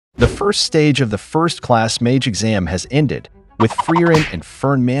The first stage of the first-class Mage exam has ended, with Frieren and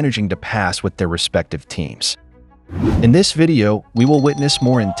Fern managing to pass with their respective teams. In this video, we will witness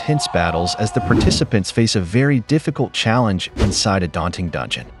more intense battles as the participants face a very difficult challenge inside a daunting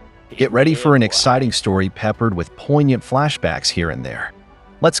dungeon. Get ready for an exciting story peppered with poignant flashbacks here and there.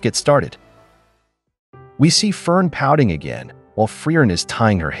 Let's get started. We see Fern pouting again, while Frieren is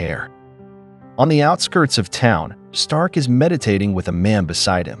tying her hair. On the outskirts of town, Stark is meditating with a man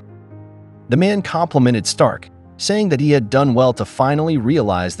beside him. The man complimented Stark, saying that he had done well to finally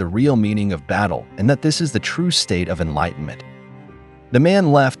realize the real meaning of battle and that this is the true state of enlightenment. The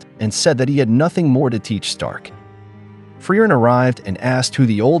man left and said that he had nothing more to teach Stark. Frieren arrived and asked who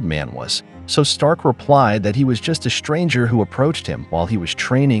the old man was, so Stark replied that he was just a stranger who approached him while he was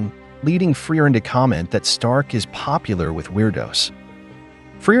training, leading Frieren to comment that Stark is popular with weirdos.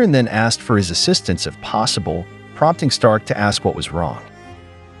 Frieren then asked for his assistance if possible, prompting Stark to ask what was wrong.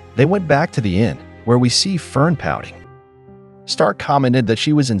 They went back to the inn, where we see Fern pouting. Stark commented that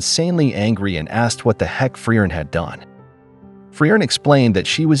she was insanely angry and asked what the heck Frieren had done. Frieren explained that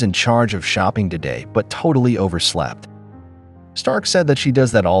she was in charge of shopping today but totally overslept. Stark said that she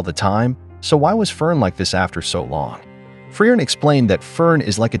does that all the time, so why was Fern like this after so long? Frieren explained that Fern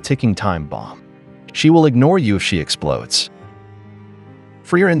is like a ticking time bomb. She will ignore you if she explodes.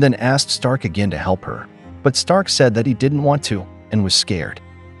 Frieren then asked Stark again to help her, but Stark said that he didn't want to and was scared.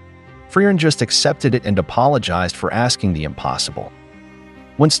 Frieren just accepted it and apologized for asking the impossible.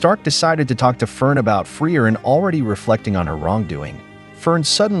 When Stark decided to talk to Fern about Frieren already reflecting on her wrongdoing, Fern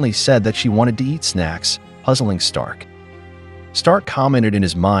suddenly said that she wanted to eat snacks, puzzling Stark. Stark commented in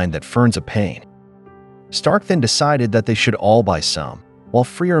his mind that Fern's a pain. Stark then decided that they should all buy some, while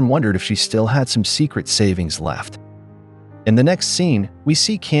Frieren wondered if she still had some secret savings left. In the next scene, we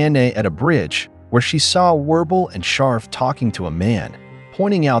see Cannae at a bridge, where she saw Werble and Sharf talking to a man,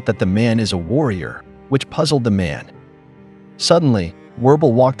 pointing out that the man is a warrior, which puzzled the man. Suddenly,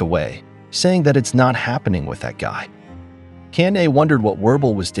 Werble walked away, saying that it's not happening with that guy. Cannae wondered what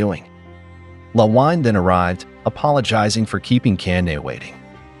Werble was doing. Lawine then arrived, apologizing for keeping Cannae waiting.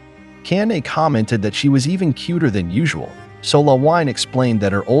 Cannae commented that she was even cuter than usual, so Lawine explained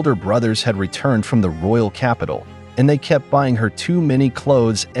that her older brothers had returned from the royal capital, and they kept buying her too many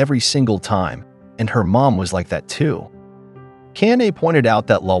clothes every single time, and her mom was like that too. Cannae pointed out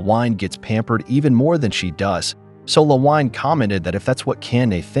that Lawine gets pampered even more than she does, so Lawine commented that if that's what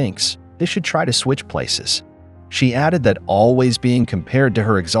Cannae thinks, they should try to switch places. She added that always being compared to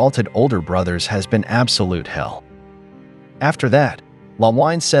her exalted older brothers has been absolute hell. After that,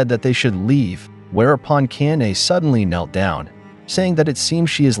 Lawine said that they should leave, whereupon Cannae suddenly knelt down, saying that it seems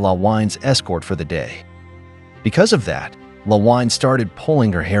she is Lawine's escort for the day. Because of that, Lawine started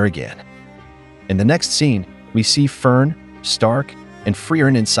pulling her hair again. In the next scene, we see Fern, Stark, and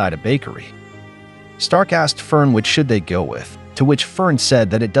Frieren inside a bakery. Stark asked Fern which should they go with, to which Fern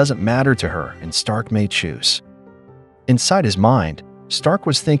said that it doesn't matter to her and Stark may choose. Inside his mind, Stark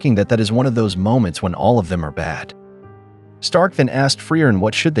was thinking that is one of those moments when all of them are bad. Stark then asked Frieren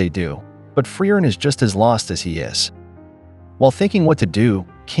what should they do, but Frieren is just as lost as he is. While thinking what to do,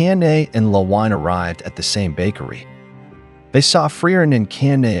 Cannae and Lawine arrived at the same bakery. They saw Frieren and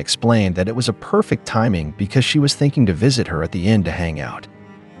Cannae explain that it was a perfect timing because she was thinking to visit her at the inn to hang out.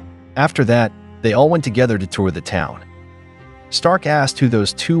 After that, they all went together to tour the town. Stark asked who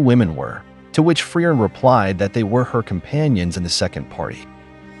those two women were, to which Frieren replied that they were her companions in the second party.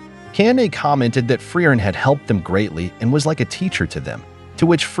 Cannae commented that Frieren had helped them greatly and was like a teacher to them, to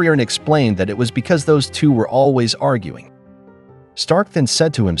which Frieren explained that it was because those two were always arguing. Stark then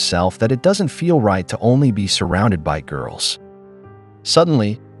said to himself that it doesn't feel right to only be surrounded by girls.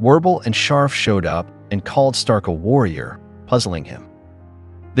 Suddenly, Werble and Sharf showed up and called Stark a warrior, puzzling him.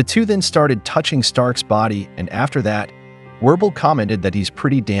 The two then started touching Stark's body, and after that, Werble commented that he's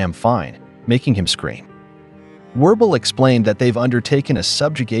pretty damn fine, making him scream. Werble explained that they've undertaken a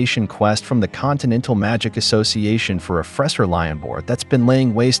subjugation quest from the Continental Magic Association for a Fresser lion board that's been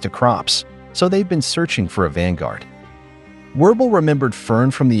laying waste to crops, so they've been searching for a vanguard. Werble remembered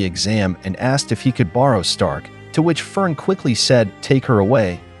Fern from the exam and asked if he could borrow Stark, to which Fern quickly said, "Take her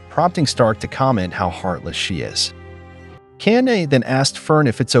away," prompting Stark to comment how heartless she is. Cannae then asked Fern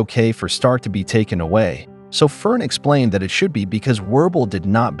if it's okay for Stark to be taken away, so Fern explained that it should be because Werble did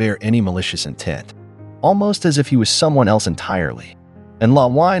not bear any malicious intent, almost as if he was someone else entirely. And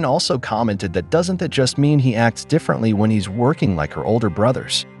Lawine also commented that doesn't that just mean he acts differently when he's working like her older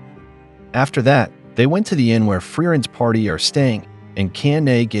brothers. After that, they went to the inn where Frieren's party are staying, and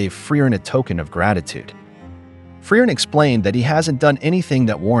Cannae gave Frieren a token of gratitude. Frieren explained that he hasn't done anything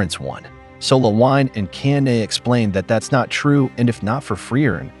that warrants one, so Lawine and Cannae explained that that's not true, and if not for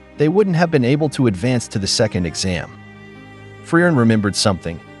Frieren, they wouldn't have been able to advance to the second exam. Frieren remembered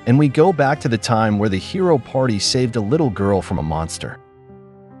something, and we go back to the time where the hero party saved a little girl from a monster.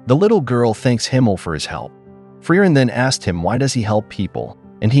 The little girl thanks Himmel for his help. Frieren then asked him why does he help people,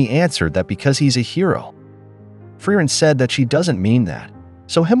 and he answered that because he's a hero. Frieren said that she doesn't mean that,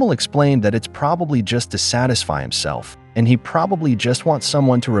 so Himmel explained that it's probably just to satisfy himself, and he probably just wants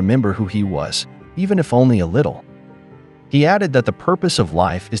someone to remember who he was, even if only a little. He added that the purpose of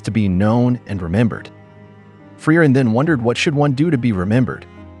life is to be known and remembered. Frieren then wondered what should one do to be remembered,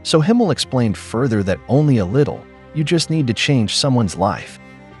 so Himmel explained further that only a little, you just need to change someone's life.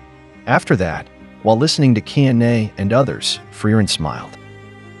 After that, while listening to Kiane and others, Frieren smiled.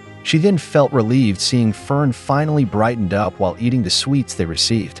 She then felt relieved seeing Fern finally brightened up while eating the sweets they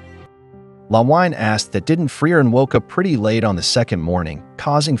received. Lawine asked that didn't Frieren woke up pretty late on the second morning,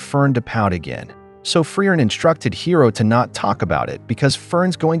 causing Fern to pout again. So Frieren instructed Hero to not talk about it because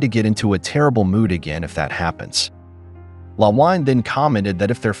Fern's going to get into a terrible mood again if that happens. Lawine then commented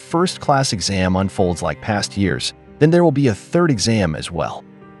that if their first-class exam unfolds like past years, then there will be a third exam as well,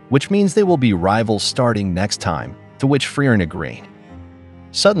 which means they will be rivals starting next time, to which Frieren agreed.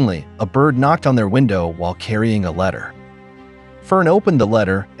 Suddenly, a bird knocked on their window while carrying a letter. Fern opened the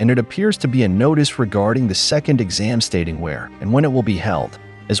letter, and it appears to be a notice regarding the second exam stating where and when it will be held,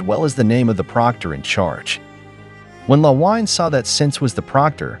 as well as the name of the proctor in charge. When Lawine saw that Since was the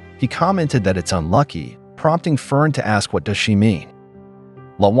proctor, he commented that it's unlucky, prompting Fern to ask what does she mean.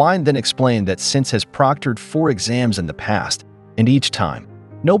 Lawine then explained that Since has proctored 4 exams in the past, and each time,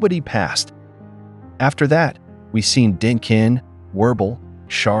 nobody passed. After that, we seen Dinkin, Werbel,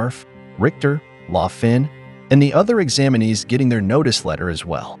 Scharf, Richter, Lawfin, and the other examinees getting their notice letter as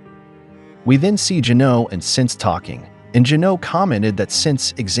well. We then see Janot and Since talking, and Janot commented that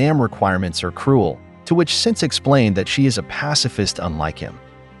Since exam requirements are cruel, to which Since explained that she is a pacifist unlike him.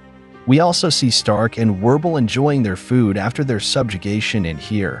 We also see Stark and Werbel enjoying their food after their subjugation, and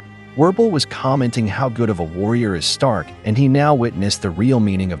here, Werbel was commenting how good of a warrior is Stark, and he now witnessed the real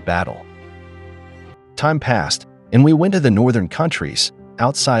meaning of battle. Time passed, and we went to the northern countries,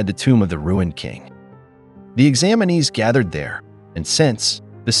 outside the tomb of the ruined king. The examinees gathered there, and Since,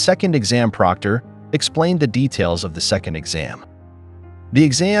 the second exam proctor, explained the details of the second exam. The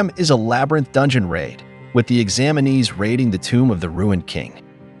exam is a labyrinth dungeon raid, with the examinees raiding the tomb of the ruined king.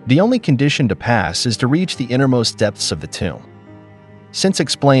 The only condition to pass is to reach the innermost depths of the tomb. Since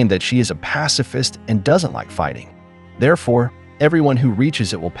explained that she is a pacifist and doesn't like fighting. Therefore, everyone who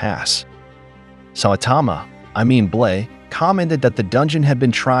reaches it will pass. Saitama, Blay, commented that the dungeon had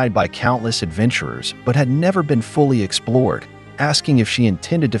been tried by countless adventurers but had never been fully explored, asking if she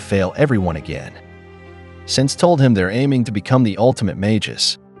intended to fail everyone again. Since told him they're aiming to become the ultimate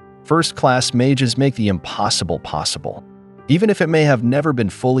mages. First-class mages make the impossible possible. Even if it may have never been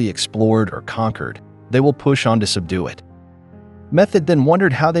fully explored or conquered, they will push on to subdue it. Method then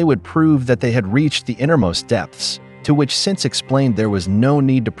wondered how they would prove that they had reached the innermost depths, to which Since explained there was no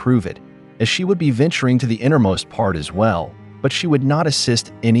need to prove it, as she would be venturing to the innermost part as well, but she would not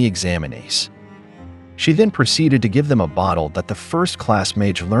assist any examinees. She then proceeded to give them a bottle that the first-class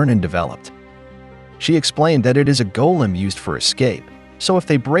mage learned and developed. She explained that it is a golem used for escape, so if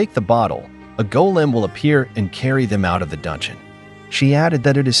they break the bottle, a golem will appear and carry them out of the dungeon. She added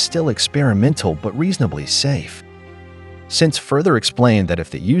that it is still experimental but reasonably safe. Since further explained that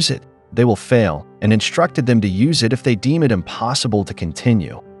if they use it, they will fail, and instructed them to use it if they deem it impossible to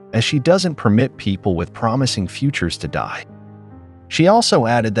continue, as she doesn't permit people with promising futures to die. She also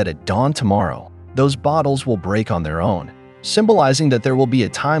added that at dawn tomorrow, those bottles will break on their own, symbolizing that there will be a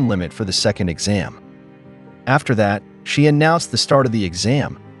time limit for the second exam. After that, she announced the start of the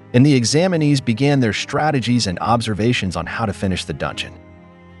exam, and the examinees began their strategies and observations on how to finish the dungeon.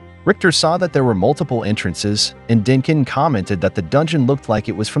 Richter saw that there were multiple entrances, and Dinkin commented that the dungeon looked like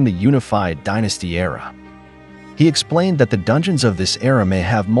it was from the Unified Dynasty era. He explained that the dungeons of this era may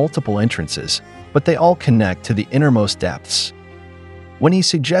have multiple entrances, but they all connect to the innermost depths. When he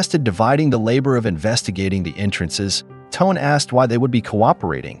suggested dividing the labor of investigating the entrances, Tone asked why they would be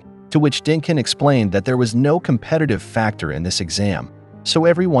cooperating, to which Dinkin explained that there was no competitive factor in this exam, so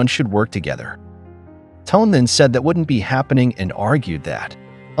everyone should work together. Tone then said that wouldn't be happening and argued that,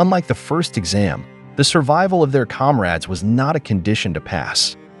 unlike the first exam, the survival of their comrades was not a condition to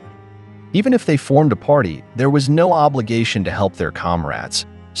pass. Even if they formed a party, there was no obligation to help their comrades,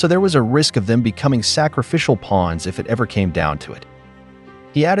 so there was a risk of them becoming sacrificial pawns if it ever came down to it.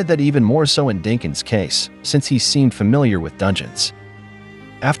 He added that even more so in Dinkin's case, since he seemed familiar with dungeons.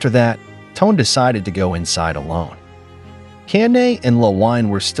 After that, Tone decided to go inside alone. Kane and Lawine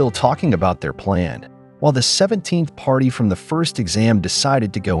were still talking about their plan, while the 17th party from the first exam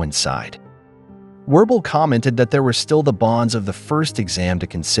decided to go inside. Werbel commented that there were still the bonds of the first exam to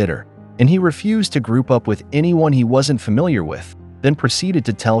consider, and he refused to group up with anyone he wasn't familiar with, then proceeded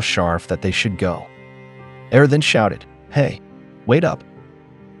to tell Sharf that they should go. Then shouted, "Hey, wait up."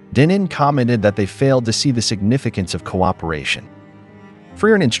 Dinin commented that they failed to see the significance of cooperation.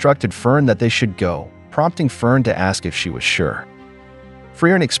 Frieren instructed Fern that they should go, prompting Fern to ask if she was sure.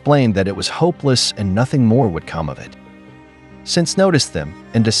 Frieren explained that it was hopeless and nothing more would come of it. Since noticed them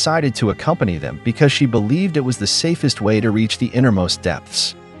and decided to accompany them because she believed it was the safest way to reach the innermost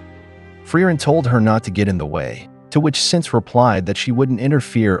depths. Frieren told her not to get in the way, to which Since replied that she wouldn't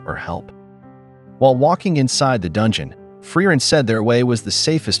interfere or help. While walking inside the dungeon, Frieren said their way was the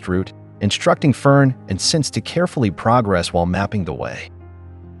safest route, instructing Fern and Since to carefully progress while mapping the way.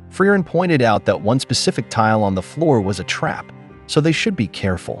 Frieren pointed out that one specific tile on the floor was a trap, so they should be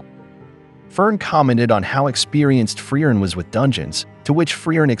careful. Fern commented on how experienced Frieren was with dungeons, to which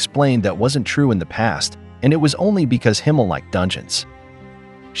Frieren explained that wasn't true in the past, and it was only because Himmel liked dungeons.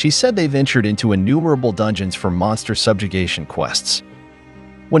 She said they ventured into innumerable dungeons for monster subjugation quests.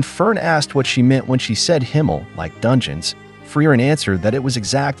 When Fern asked what she meant when she said Himmel liked dungeons, Frieren answered that it was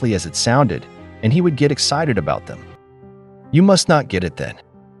exactly as it sounded, and he would get excited about them. You must not get it then.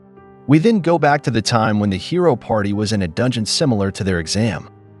 We then go back to the time when the hero party was in a dungeon similar to their exam.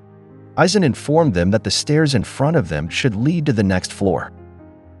 Eisen informed them that the stairs in front of them should lead to the next floor.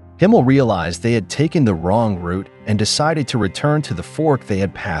 Himmel realized they had taken the wrong route and decided to return to the fork they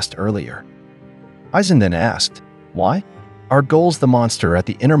had passed earlier. Eisen then asked, "Why? Our goal's the monster at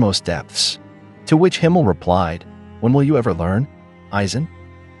the innermost depths." To which Himmel replied, "When will you ever learn, Eisen?"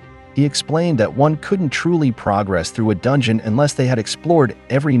 He explained that one couldn't truly progress through a dungeon unless they had explored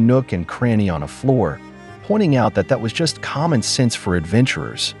every nook and cranny on a floor, pointing out that that was just common sense for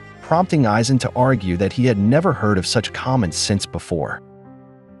adventurers, prompting Eisen to argue that he had never heard of such common sense before.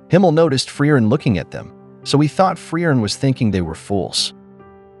 Himmel noticed Frieren looking at them, so he thought Frieren was thinking they were fools.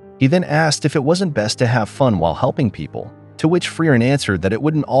 He then asked if it wasn't best to have fun while helping people, to which Frieren answered that it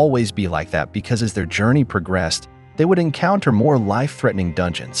wouldn't always be like that because as their journey progressed, they would encounter more life-threatening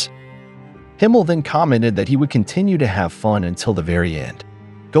dungeons. Himmel then commented that he would continue to have fun until the very end,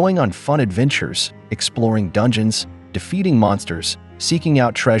 going on fun adventures, exploring dungeons, defeating monsters, seeking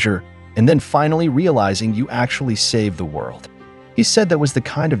out treasure, and then finally realizing you actually saved the world. He said that was the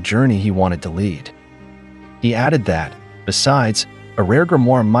kind of journey he wanted to lead. He added that, besides, a rare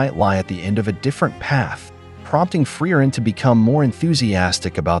grimoire might lie at the end of a different path, prompting Frieren to become more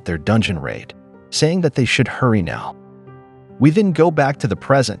enthusiastic about their dungeon raid, saying that they should hurry now. We then go back to the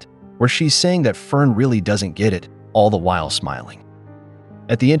present, where she's saying that Fern really doesn't get it, all the while smiling.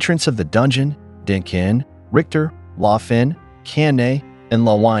 At the entrance of the dungeon, Dinkin, Richter, Lawfin, Kanne, and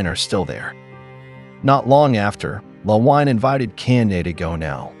Lawine are still there. Not long after, Lawine invited Kanne to go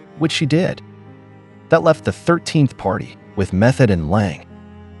now, which she did. That left the 13th party, with Method and Lang.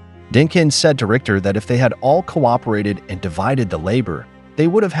 Dinkin said to Richter that if they had all cooperated and divided the labor, they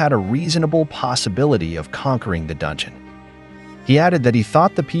would have had a reasonable possibility of conquering the dungeon. He added that he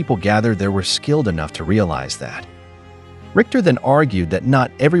thought the people gathered there were skilled enough to realize that. Richter then argued that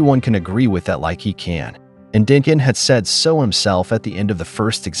not everyone can agree with that like he can, and Dinkin had said so himself at the end of the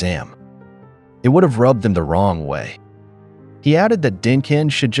first exam. It would have rubbed them the wrong way. He added that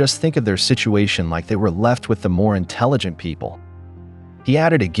Dinkin should just think of their situation like they were left with the more intelligent people. He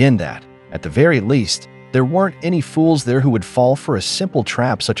added again that, at the very least, there weren't any fools there who would fall for a simple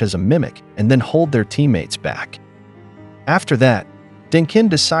trap such as a mimic and then hold their teammates back. After that, Dinkin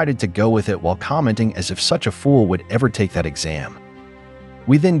decided to go with it while commenting as if such a fool would ever take that exam.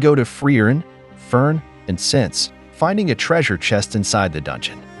 We then go to Frieren, Fern, and Since, finding a treasure chest inside the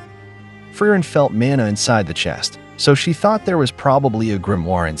dungeon. Frieren felt mana inside the chest, so she thought there was probably a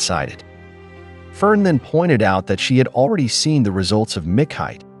grimoire inside it. Fern then pointed out that she had already seen the results of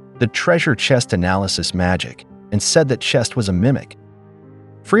Mikhite, the treasure chest analysis magic, and said that chest was a mimic.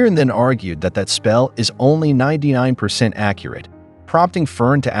 Frieren then argued that that spell is only 99% accurate, prompting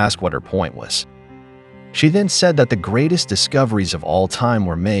Fern to ask what her point was. She then said that the greatest discoveries of all time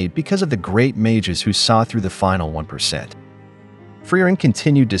were made because of the great mages who saw through the final 1%. Frieren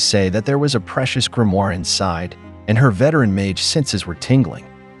continued to say that there was a precious grimoire inside, and her veteran mage senses were tingling.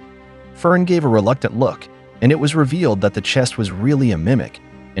 Fern gave a reluctant look, and it was revealed that the chest was really a mimic,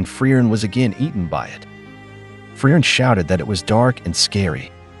 and Frieren was again eaten by it. Frieren shouted that it was dark and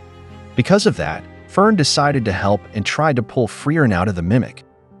scary. Because of that, Fern decided to help and tried to pull Frieren out of the mimic,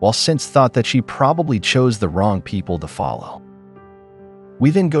 while Since thought that she probably chose the wrong people to follow. We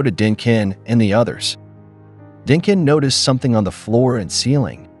then go to Dinkin and the others. Dinkin noticed something on the floor and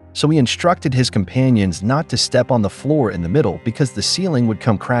ceiling, so he instructed his companions not to step on the floor in the middle because the ceiling would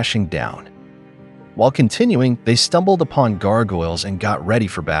come crashing down. While continuing, they stumbled upon gargoyles and got ready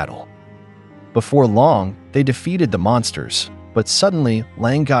for battle. Before long, they defeated the monsters, but suddenly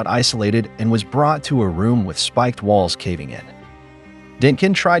Lang got isolated and was brought to a room with spiked walls caving in.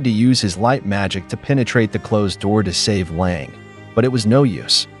 Dinkin tried to use his light magic to penetrate the closed door to save Lang, but it was no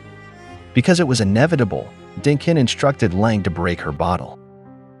use. Because it was inevitable, Dinkin instructed Lang to break her bottle.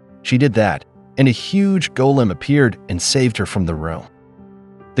 She did that, and a huge golem appeared and saved her from the room.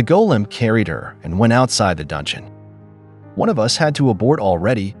 The golem carried her and went outside the dungeon. "One of us had to abort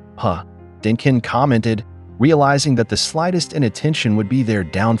already, huh?" Dinkin commented, realizing that the slightest inattention would be their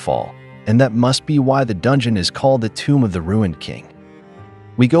downfall, and that must be why the dungeon is called the Tomb of the Ruined King.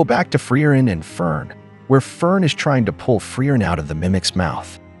 We go back to Frieren and Fern, where Fern is trying to pull Frieren out of the mimic's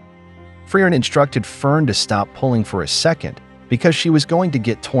mouth. Frieren instructed Fern to stop pulling for a second because she was going to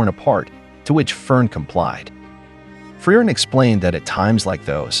get torn apart, to which Fern complied. Frieren explained that at times like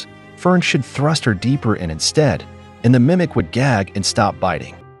those, Fern should thrust her deeper in instead, and the mimic would gag and stop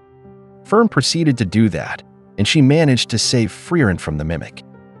biting. Fern proceeded to do that, and she managed to save Frieren from the mimic.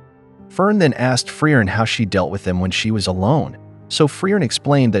 Fern then asked Frieren how she dealt with them when she was alone, so Frieren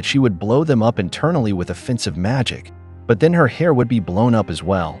explained that she would blow them up internally with offensive magic, but then her hair would be blown up as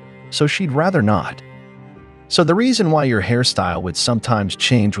well, so she'd rather not. So the reason why your hairstyle would sometimes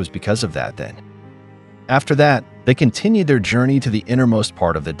change was because of that then. After that, they continued their journey to the innermost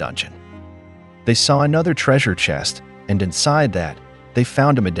part of the dungeon. They saw another treasure chest, and inside that, they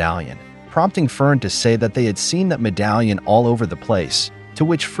found a medallion, prompting Fern to say that they had seen that medallion all over the place, to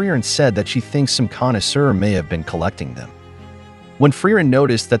which Frieren said that she thinks some connoisseur may have been collecting them. When Frieren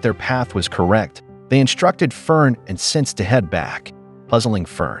noticed that their path was correct, they instructed Fern and sensed to head back, puzzling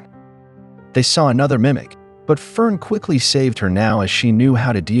Fern. They saw another mimic, but Fern quickly saved her now as she knew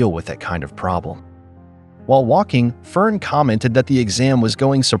how to deal with that kind of problem. While walking, Fern commented that the exam was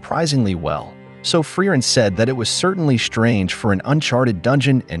going surprisingly well, so Frieren said that it was certainly strange for an uncharted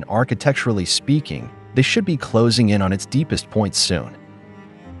dungeon and architecturally speaking, they should be closing in on its deepest points soon.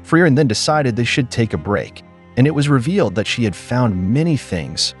 Frieren then decided they should take a break, and it was revealed that she had found many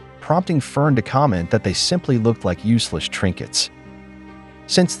things, prompting Fern to comment that they simply looked like useless trinkets.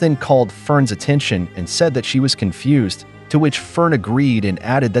 Since then called Fern's attention and said that she was confused, to which Fern agreed and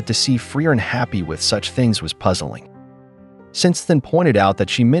added that to see Frieren happy with such things was puzzling. Since then pointed out that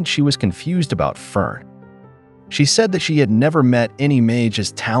she meant she was confused about Fern. She said that she had never met any mage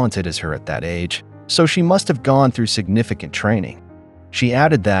as talented as her at that age, so she must have gone through significant training. She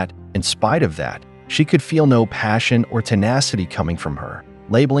added that, in spite of that, she could feel no passion or tenacity coming from her,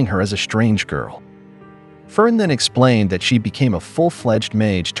 labeling her as a strange girl. Fern then explained that she became a full-fledged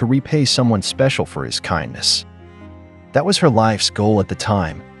mage to repay someone special for his kindness. That was her life's goal at the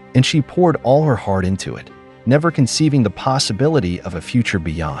time, and she poured all her heart into it, never conceiving the possibility of a future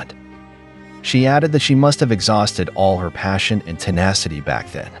beyond. She added that she must have exhausted all her passion and tenacity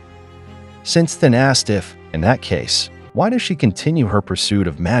back then. Since then asked if, in that case, why does she continue her pursuit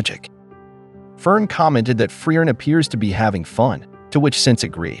of magic? Fern commented that Frieren appears to be having fun, to which Sense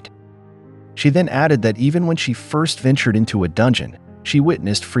agreed. She then added that even when she first ventured into a dungeon, she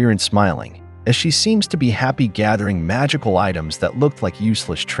witnessed Frieren smiling, as she seems to be happy gathering magical items that looked like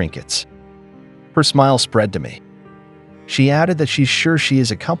useless trinkets. Her smile spread to me. She added that she's sure she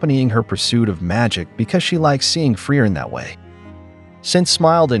is accompanying her pursuit of magic because she likes seeing Frieren that way. Sense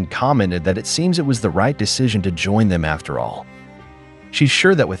smiled and commented that it seems it was the right decision to join them after all. She's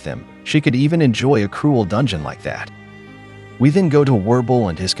sure that with them, she could even enjoy a cruel dungeon like that. We then go to Werble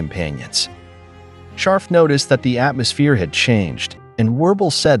and his companions. Sharf noticed that the atmosphere had changed, and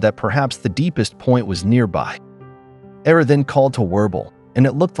Werble said that perhaps the deepest point was nearby. Era then called to Werble, and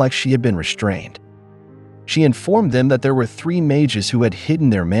it looked like she had been restrained. She informed them that there were 3 mages who had hidden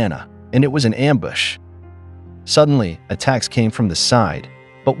their mana, and it was an ambush. Suddenly, attacks came from the side,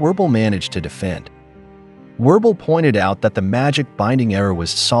 but Werble managed to defend. Werble pointed out that the magic binding Era was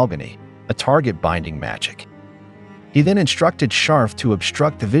Salgani, a target binding magic. He then instructed Sharf to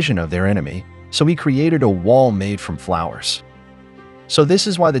obstruct the vision of their enemy, so he created a wall made from flowers. So this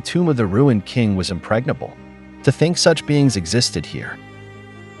is why the Tomb of the Ruined King was impregnable, to think such beings existed here.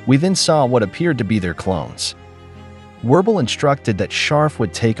 We then saw what appeared to be their clones. Werble instructed that Sharf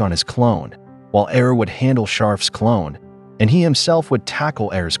would take on his clone, while Era would handle Sharf's clone, and he himself would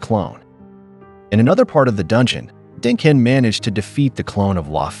tackle Era's clone. In another part of the dungeon, Dinkin managed to defeat the clone of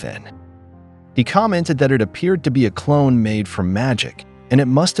Lafen. He commented that it appeared to be a clone made from magic, and it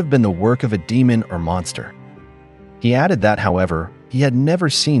must have been the work of a demon or monster. He added that, however, he had never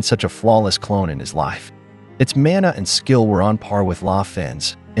seen such a flawless clone in his life. Its mana and skill were on par with La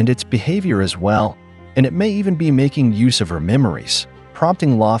Fin's, and its behavior as well, and it may even be making use of her memories,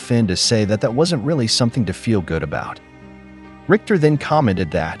 prompting La Fin to say that that wasn't really something to feel good about. Richter then commented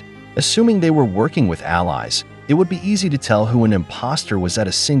that, assuming they were working with allies, it would be easy to tell who an imposter was at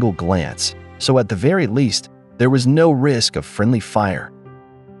a single glance, so at the very least, there was no risk of friendly fire.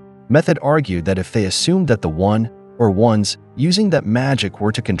 Method argued that if they assumed that the one or ones using that magic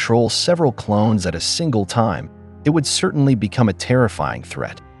were to control several clones at a single time, it would certainly become a terrifying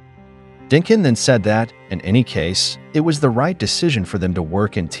threat. Dinkin then said that, in any case, it was the right decision for them to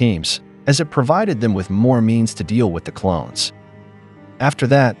work in teams, as it provided them with more means to deal with the clones. After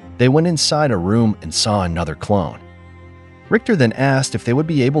that, they went inside a room and saw another clone. Richter then asked if they would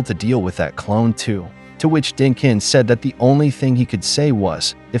be able to deal with that clone too, to which Dinkin said that the only thing he could say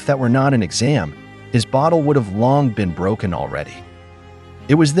was, if that were not an exam, his bottle would have long been broken already.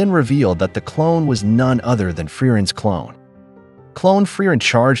 It was then revealed that the clone was none other than Frieren's clone. Clone Frieren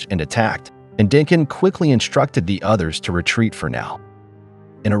charged and attacked, and Dinkin quickly instructed the others to retreat for now.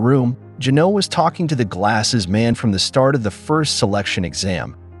 In a room, Janot was talking to the glasses man from the start of the first selection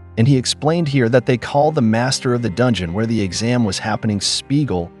exam, and he explained here that they call the master of the dungeon where the exam was happening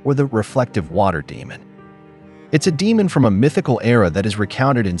Spiegel, or the reflective water demon. It's a demon from a mythical era that is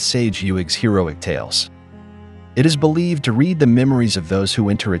recounted in Sage Yuig's heroic tales. It is believed to read the memories of those who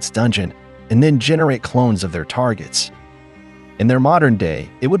enter its dungeon and then generate clones of their targets. In their modern day,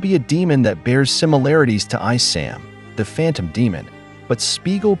 it would be a demon that bears similarities to Isam, the phantom demon, but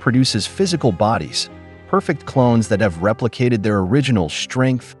Spiegel produces physical bodies, perfect clones that have replicated their original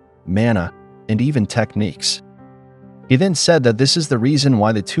strength, mana, and even techniques. He then said that this is the reason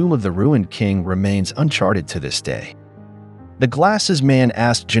why the tomb of the ruined king remains uncharted to this day. The glasses man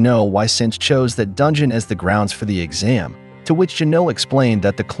asked Janot why Sense chose that dungeon as the grounds for the exam, to which Janot explained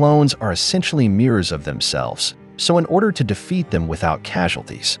that the clones are essentially mirrors of themselves, so in order to defeat them without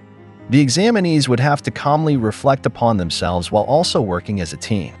casualties, the examinees would have to calmly reflect upon themselves while also working as a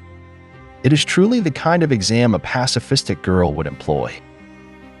team. It is truly the kind of exam a pacifistic girl would employ.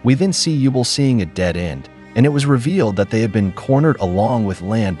 We then see Yubel seeing a dead end, and it was revealed that they had been cornered along with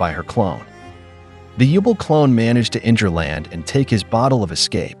Land by her clone. The Yubel clone managed to injure Land and take his bottle of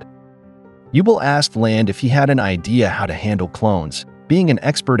escape. Yubel asked Land if he had an idea how to handle clones, being an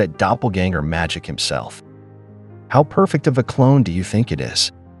expert at doppelganger magic himself. "How perfect of a clone do you think it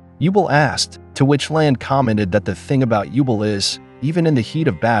is?" Yubel asked, to which Land commented that the thing about Yubel is, even in the heat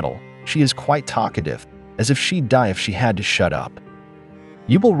of battle, she is quite talkative, as if she'd die if she had to shut up.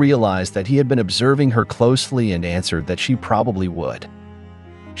 Yubel realized that he had been observing her closely and answered that she probably would.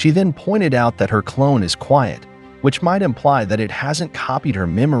 She then pointed out that her clone is quiet, which might imply that it hasn't copied her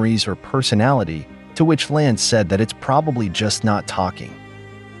memories or personality, to which Land said that it's probably just not talking.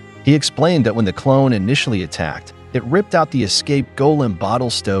 He explained that when the clone initially attacked, it ripped out the escape golem bottle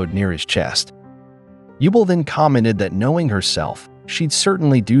stowed near his chest. Yubel then commented that knowing herself, she'd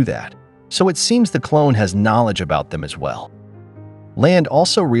certainly do that, so it seems the clone has knowledge about them as well. Land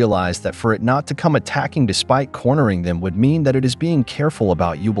also realized that for it not to come attacking despite cornering them would mean that it is being careful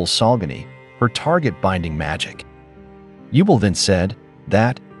about Yubel's Salgani, her target binding magic. Yubel then said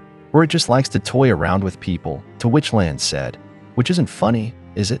that, or it just likes to toy around with people, to which Land said, which isn't funny,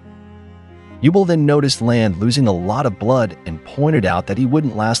 is it? Yubel then noticed Land losing a lot of blood and pointed out that he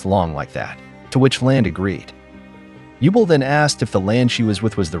wouldn't last long like that, to which Land agreed. Yubel then asked if the Land she was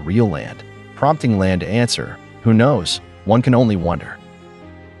with was the real Land, prompting Land to answer, "Who knows? One can only wonder."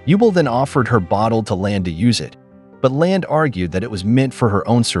 Yubel then offered her bottle to Land to use it, but Land argued that it was meant for her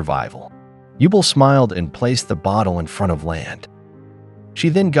own survival. Yubel smiled and placed the bottle in front of Land. She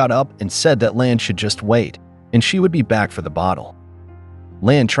then got up and said that Land should just wait, and she would be back for the bottle.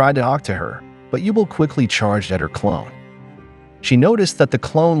 Land tried to talk to her, but Yubel quickly charged at her clone. She noticed that the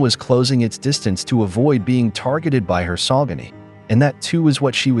clone was closing its distance to avoid being targeted by her Salgani, and that too is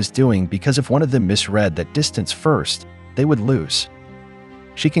what she was doing because if one of them misread that distance first, they would lose.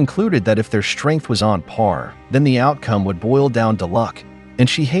 She concluded that if their strength was on par, then the outcome would boil down to luck, and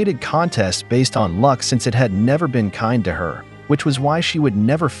she hated contests based on luck since it had never been kind to her, which was why she would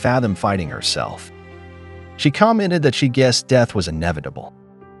never fathom fighting herself. She commented that she guessed death was inevitable.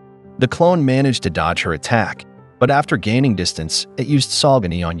 The clone managed to dodge her attack, but after gaining distance, it used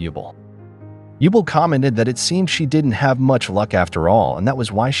Salgani on Yubel. Yubel commented that it seemed she didn't have much luck after all, and that was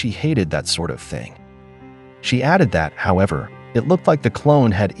why she hated that sort of thing. She added that, however, it looked like the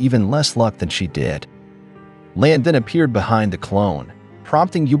clone had even less luck than she did. Land then appeared behind the clone,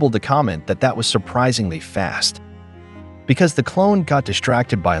 prompting Yubel to comment that that was surprisingly fast. Because the clone got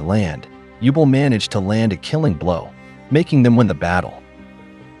distracted by Land, Yubel managed to land a killing blow, making them win the battle.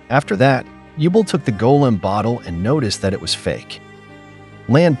 After that, Yubel took the golem bottle and noticed that it was fake.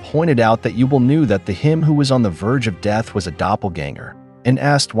 Land pointed out that Yubel knew that the him who was on the verge of death was a doppelganger and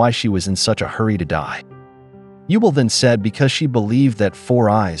asked why she was in such a hurry to die. Yubel then said because she believed that Four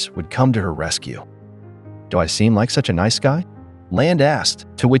Eyes would come to her rescue. "Do I seem like such a nice guy?" Land asked,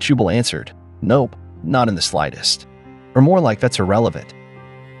 to which Yubel answered, "Nope, not in the slightest." Or more like that's irrelevant.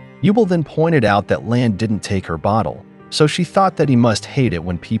 Yubel then pointed out that Land didn't take her bottle, so she thought that he must hate it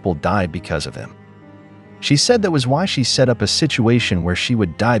when people died because of him. She said that was why she set up a situation where she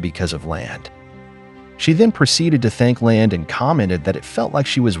would die because of Land. She then proceeded to thank Land and commented that it felt like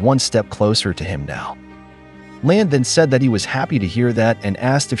she was one step closer to him now. Land then said that he was happy to hear that and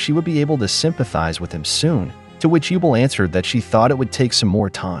asked if she would be able to sympathize with him soon, to which Yubel answered that she thought it would take some more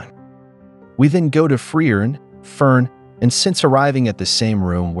time. We then go to Frieren, Fern, and since arriving at the same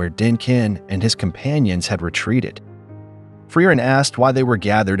room where Dinkin and his companions had retreated. Frieren asked why they were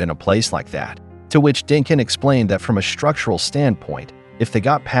gathered in a place like that, to which Dinkin explained that from a structural standpoint, if they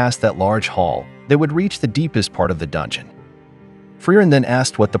got past that large hall, they would reach the deepest part of the dungeon. Frieren then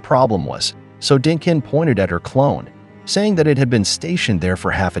asked what the problem was, so Dinkin pointed at her clone, saying that it had been stationed there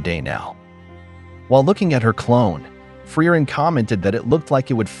for half a day now. While looking at her clone, Frieren commented that it looked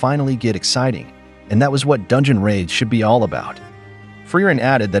like it would finally get exciting, and that was what dungeon raids should be all about. Frieren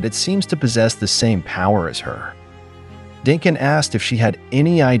added that it seems to possess the same power as her. Dinkin asked if she had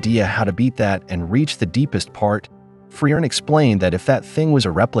any idea how to beat that and reach the deepest part. Frieren explained that if that thing was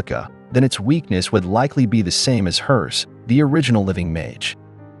a replica, then its weakness would likely be the same as hers, the original living mage.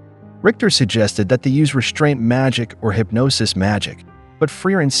 Richter suggested that they use restraint magic or hypnosis magic, but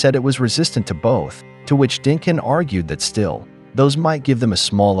Frieren said it was resistant to both, to which Dinkin argued that still, those might give them a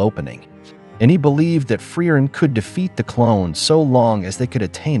small opening, and he believed that Frieren could defeat the clone so long as they could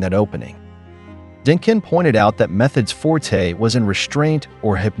attain that opening. Dinkin pointed out that Method's forte was in restraint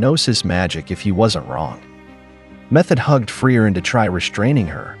or hypnosis magic if he wasn't wrong. Method hugged Frieren to try restraining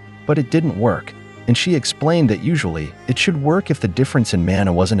her, but it didn't work, and she explained that usually it should work if the difference in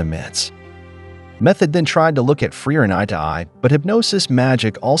mana wasn't immense. Method then tried to look at Frieren eye to eye, but hypnosis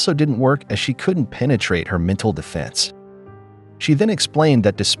magic also didn't work as she couldn't penetrate her mental defense. She then explained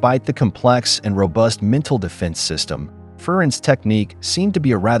that despite the complex and robust mental defense system, Frieren's technique seemed to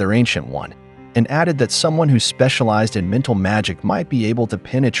be a rather ancient one, and added that someone who specialized in mental magic might be able to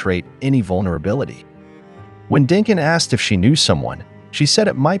penetrate any vulnerability. When Dinkin asked if she knew someone, she said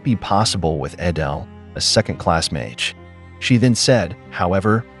it might be possible with Edel, a second-class mage. She then said,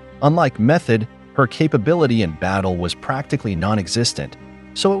 however, unlike Method, her capability in battle was practically non-existent,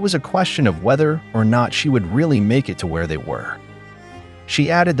 so it was a question of whether or not she would really make it to where they were.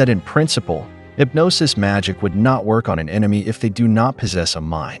 She added that in principle, hypnosis magic would not work on an enemy if they do not possess a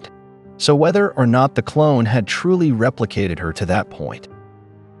mind, so whether or not the clone had truly replicated her to that point.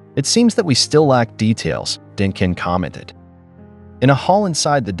 It seems that we still lack details, Dinkin commented. In a hall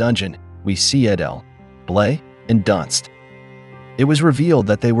inside the dungeon, we see Edel, Blay, and Dunst. It was revealed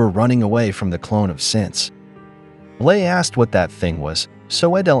that they were running away from the clone of Sense. Blay asked what that thing was,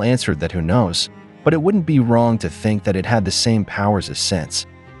 so Edel answered that who knows, but it wouldn't be wrong to think that it had the same powers as Sense.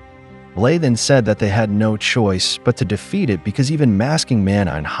 Blay then said that they had no choice but to defeat it because even masking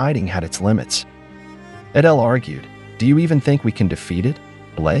mana and hiding had its limits. Edel argued, "Do you even think we can defeat it,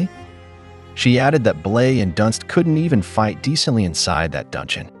 Blay?" She added that Blay and Dunst couldn't even fight decently inside that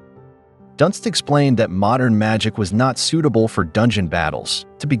dungeon. Dunst explained that modern magic was not suitable for dungeon battles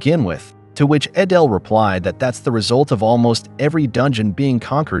to begin with, to which Edel replied that that's the result of almost every dungeon being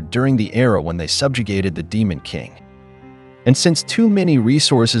conquered during the era when they subjugated the Demon King. And since too many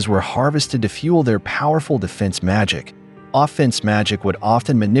resources were harvested to fuel their powerful defense magic, offense magic would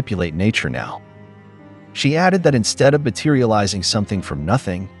often manipulate nature now. She added that instead of materializing something from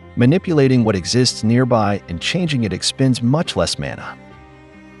nothing, manipulating what exists nearby and changing it expends much less mana.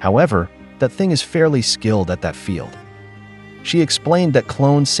 However, that thing is fairly skilled at that field. She explained that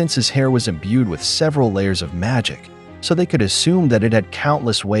Clone Sense's hair was imbued with several layers of magic, so they could assume that it had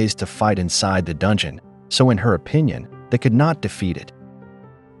countless ways to fight inside the dungeon, so in her opinion, they could not defeat it.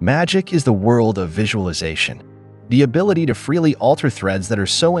 Magic is the world of visualization, the ability to freely alter threads that are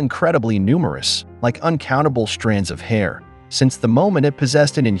so incredibly numerous, like uncountable strands of hair. Since the moment it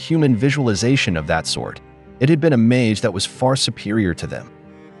possessed an inhuman visualization of that sort, it had been a mage that was far superior to them.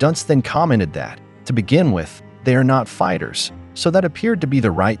 Dunst then commented that, to begin with, they are not fighters, so that appeared to be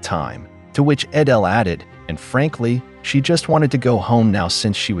the right time, to which Edel added, and frankly, she just wanted to go home now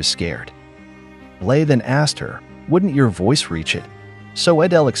since she was scared. Blay then asked her, "Wouldn't your voice reach it?" So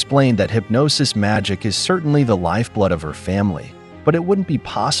Edel explained that hypnosis magic is certainly the lifeblood of her family, but it wouldn't be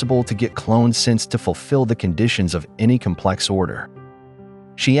possible to get Clone Sense to fulfill the conditions of any complex order.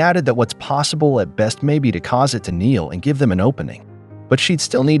 She added that what's possible at best may be to cause it to kneel and give them an opening, but she'd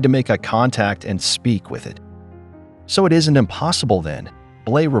still need to make eye contact and speak with it. So it isn't impossible then,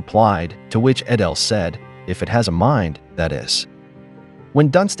 Blay replied, to which Adele said, if it has a mind, that is. When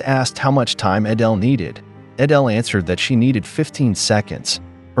Dunst asked how much time Adele needed, Adele answered that she needed 15 seconds,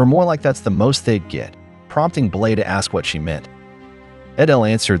 or more like that's the most they'd get, prompting Blay to ask what she meant. Adele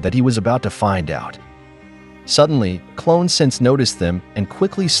answered that he was about to find out. Suddenly, Clone Sense noticed them and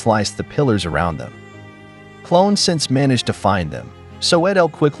quickly sliced the pillars around them. Clone Sense managed to find them, so Adele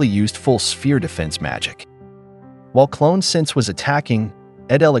quickly used full sphere defense magic. While Clone Sense was attacking,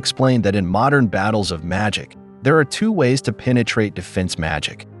 Adele explained that in modern battles of magic, there are two ways to penetrate defense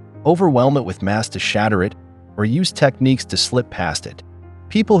magic: overwhelm it with mass to shatter it, or use techniques to slip past it.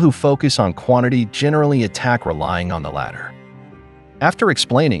 People who focus on quantity generally attack relying on the latter. After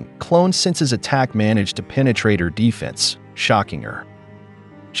explaining, Clone Sense's attack managed to penetrate her defense, shocking her.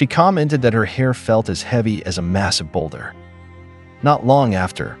 She commented that her hair felt as heavy as a massive boulder. Not long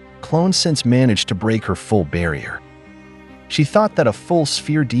after, Clone Sense managed to break her full barrier. She thought that a full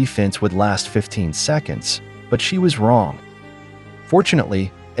sphere defense would last 15 seconds, but she was wrong.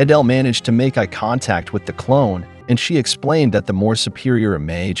 Fortunately, Adele managed to make eye contact with the clone, and she explained that the more superior a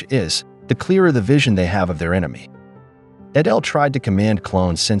mage is, the clearer the vision they have of their enemy. Adele tried to command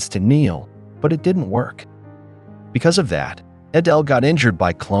Clone Sense to kneel, but it didn't work. Because of that, Adele got injured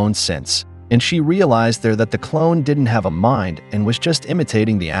by Clone Sense, and she realized there that the clone didn't have a mind and was just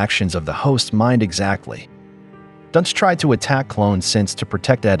imitating the actions of the host's mind exactly. Dunst tried to attack Clone Sense to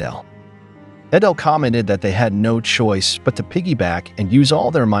protect Adele. Adele commented that they had no choice but to piggyback and use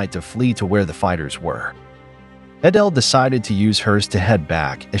all their might to flee to where the fighters were. Adele decided to use hers to head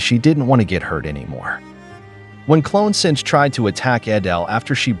back as she didn't want to get hurt anymore. When Clone Sense tried to attack Adele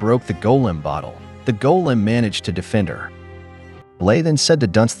after she broke the golem bottle, the golem managed to defend her. Blay then said to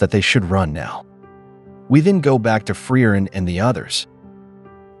Dunst that they should run now. We then go back to Frieren and the others.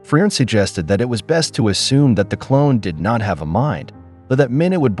 Frieren suggested that it was best to assume that the clone did not have a mind, but that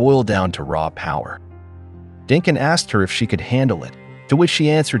meant it would boil down to raw power. Dinkin asked her if she could handle it, to which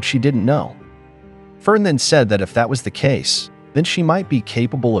she answered she didn't know. Fern then said that if that was the case, then she might be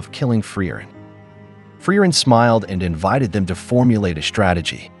capable of killing Frieren. Frieren smiled and invited them to formulate a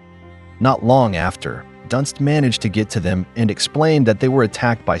strategy. Not long after, Dunst managed to get to them and explained that they were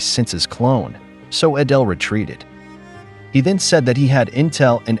attacked by Sense's clone, so Adele retreated. He then said that he had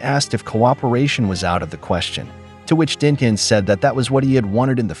intel and asked if cooperation was out of the question, to which Dinkin said that that was what he had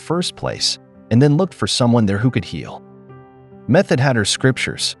wanted in the first place, and then looked for someone there who could heal. Method had her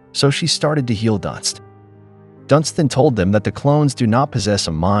scriptures, so she started to heal Dunst. Dunst then told them that the clones do not possess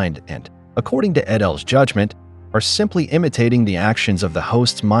a mind and, according to Adele's judgment, are simply imitating the actions of the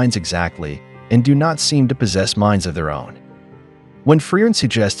host's minds exactly and do not seem to possess minds of their own. When Frieren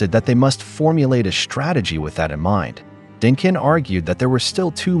suggested that they must formulate a strategy with that in mind, Dinkin argued that there were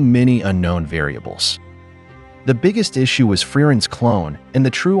still too many unknown variables. The biggest issue was Frieren's clone and the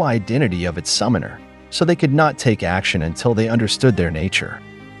true identity of its summoner, so they could not take action until they understood their nature.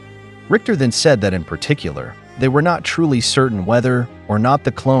 Richter then said that in particular, they were not truly certain whether or not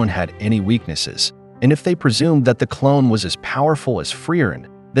the clone had any weaknesses, and if they presumed that the clone was as powerful as Frieren,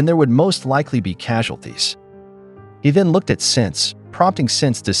 then there would most likely be casualties. He then looked at Sense, prompting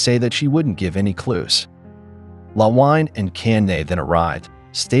Sense to say that she wouldn't give any clues. Lawine and Kanne then arrived,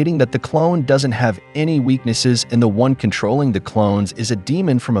 stating that the clone doesn't have any weaknesses and the one controlling the clones is a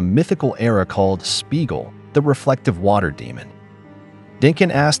demon from a mythical era called Spiegel, the reflective water demon.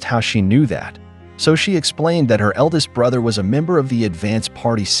 Dinkin asked how she knew that, so she explained that her eldest brother was a member of the advance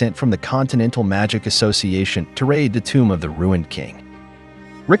party sent from the Continental Magic Association to raid the tomb of the ruined king.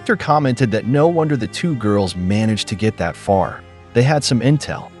 Richter commented that no wonder the two girls managed to get that far. They had some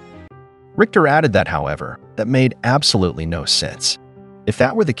intel. Richter added that, however, that made absolutely no sense. If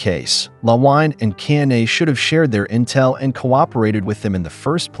that were the case, Lawine and Kanne should have shared their intel and cooperated with them in the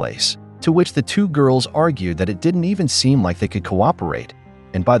first place, to which the two girls argued that it didn't even seem like they could cooperate,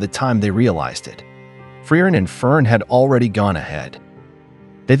 and by the time they realized it, Frieren and Fern had already gone ahead.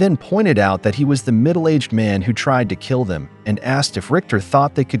 They then pointed out that he was the middle-aged man who tried to kill them and asked if Richter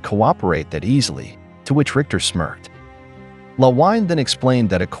thought they could cooperate that easily, to which Richter smirked. Lawine then explained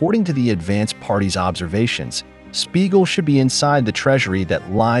that according to the advance party's observations, Spiegel should be inside the treasury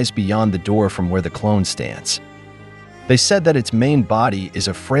that lies beyond the door from where the clone stands. They said that its main body is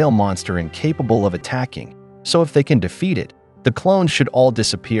a frail monster incapable of attacking, so if they can defeat it, the clones should all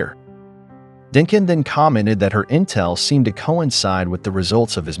disappear. Dinkin then commented that her intel seemed to coincide with the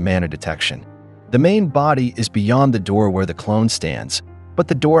results of his mana detection. The main body is beyond the door where the clone stands, but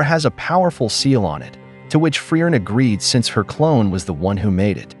the door has a powerful seal on it, to which Frieren agreed since her clone was the one who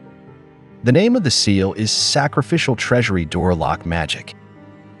made it. The name of the seal is Sacrificial Treasury Door Lock Magic.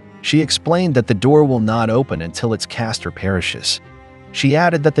 She explained that the door will not open until its caster perishes. She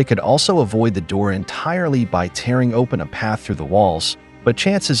added that they could also avoid the door entirely by tearing open a path through the walls, but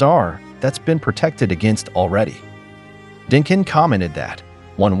chances are that's been protected against already. Dinkin commented that,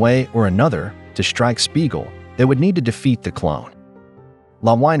 one way or another, to strike Spiegel, they would need to defeat the clone.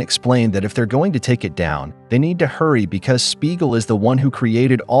 Lawine explained that if they're going to take it down, they need to hurry because Spiegel is the one who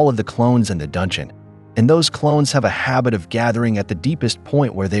created all of the clones in the dungeon, and those clones have a habit of gathering at the deepest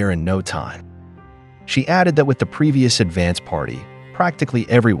point where they are in no time. She added that with the previous advance party, practically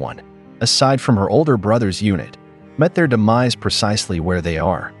everyone, aside from her older brother's unit, met their demise precisely where they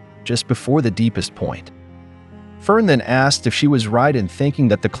are, just before the deepest point. Fern then asked if she was right in thinking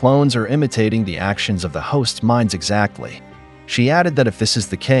that the clones are imitating the actions of the host's minds exactly. She added that if this is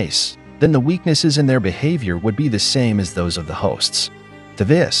the case, then the weaknesses in their behavior would be the same as those of the hosts. To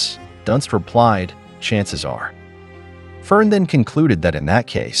this, Dunst replied, chances are. Fern then concluded that in that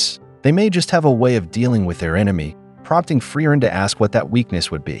case, they may just have a way of dealing with their enemy, prompting Frieren to ask what that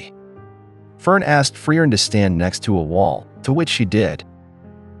weakness would be. Fern asked Frieren to stand next to a wall, to which she did.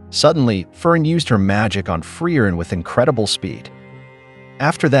 Suddenly, Fern used her magic on Frieren with incredible speed.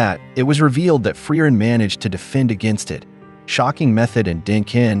 After that, it was revealed that Frieren managed to defend against it, shocking Method and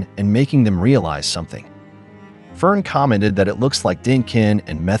Dinkin and making them realize something. Fern commented that it looks like Dinkin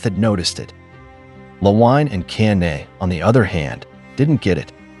and Method noticed it. Lawine and Kanne, on the other hand, didn't get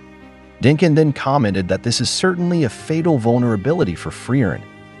it. Dinkin then commented that this is certainly a fatal vulnerability for Frieren,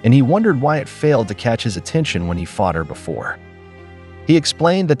 and he wondered why it failed to catch his attention when he fought her before. He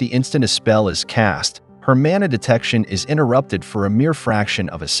explained that the instant a spell is cast, her mana detection is interrupted for a mere fraction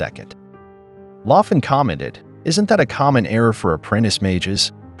of a second. Lawfen commented, "Isn't that a common error for apprentice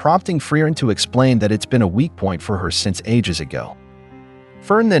mages?" prompting Frieren to explain that it's been a weak point for her since ages ago.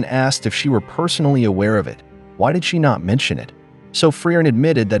 Fern then asked if she were personally aware of it. Why did she not mention it? So Frieren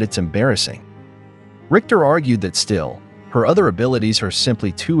admitted that it's embarrassing. Richter argued that still, her other abilities are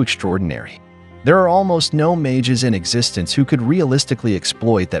simply too extraordinary. There are almost no mages in existence who could realistically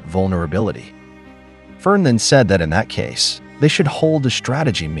exploit that vulnerability. Fern then said that in that case, they should hold a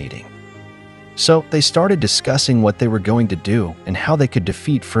strategy meeting. So they started discussing what they were going to do and how they could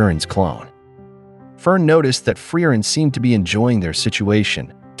defeat Frieren's clone. Fern noticed that Frieren seemed to be enjoying their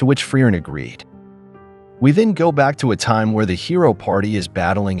situation, to which Frieren agreed. We then go back to a time where the hero party is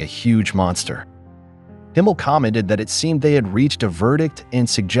battling a huge monster. Himmel commented that it seemed they had reached a verdict and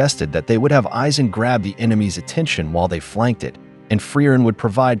suggested that they would have Eisen grab the enemy's attention while they flanked it, and Frieren would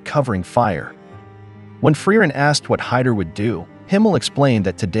provide covering fire. When Frieren asked what Hyder would do, Himmel explained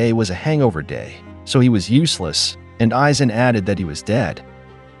that today was a hangover day, so he was useless, and Eisen added that he was dead.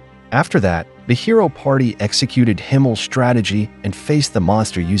 After that, the hero party executed Himmel's strategy and faced the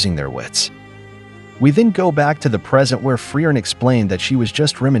monster using their wits. We then go back to the present where Frieren explained that she was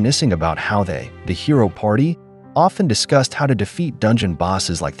just reminiscing about how they, the hero party, often discussed how to defeat dungeon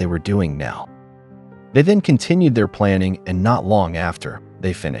bosses like they were doing now. They then continued their planning, and not long after,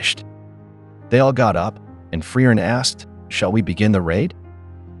 they finished. They all got up, and Frieren asked, "Shall we begin the raid?"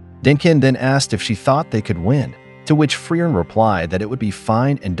 Dinkin then asked if she thought they could win, to which Frieren replied that it would be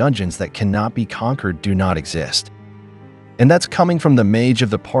fine and dungeons that cannot be conquered do not exist. And that's coming from the mage of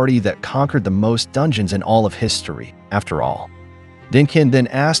the party that conquered the most dungeons in all of history, after all. Dinkin then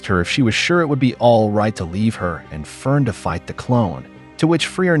asked her if she was sure it would be all right to leave her and Fern to fight the clone, to which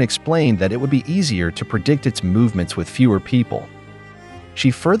Frieren explained that it would be easier to predict its movements with fewer people.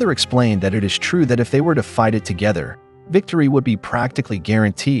 She further explained that it is true that if they were to fight it together, victory would be practically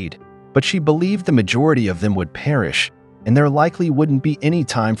guaranteed, but she believed the majority of them would perish, and there likely wouldn't be any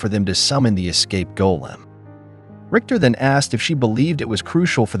time for them to summon the escape golem. Richter then asked if she believed it was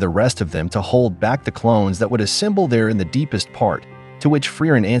crucial for the rest of them to hold back the clones that would assemble there in the deepest part, to which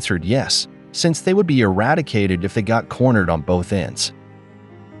Frieren answered yes, since they would be eradicated if they got cornered on both ends.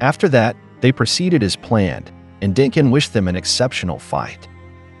 After that, they proceeded as planned, and Dinkin wished them an exceptional fight.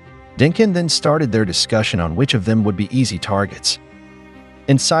 Dinkin then started their discussion on which of them would be easy targets.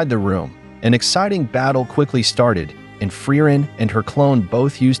 Inside the room, an exciting battle quickly started, and Frieren and her clone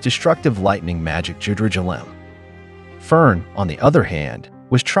both used destructive lightning magic Judrijalem. Fern, on the other hand,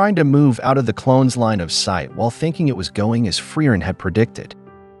 was trying to move out of the clone's line of sight while thinking it was going as Frieren had predicted.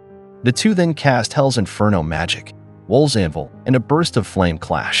 The two then cast Hell's Inferno magic, Wol's Anvil, and a burst of flame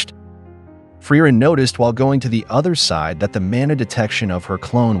clashed. Frieren noticed while going to the other side that the mana detection of her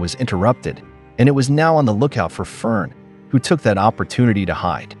clone was interrupted, and it was now on the lookout for Fern, who took that opportunity to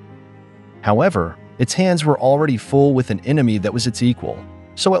hide. However, its hands were already full with an enemy that was its equal,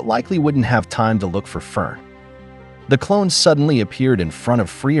 so it likely wouldn't have time to look for Fern. The clone suddenly appeared in front of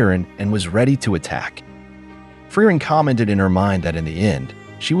Frieren and was ready to attack. Frieren commented in her mind that in the end,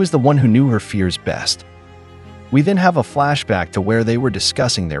 she was the one who knew her fears best. We then have a flashback to where they were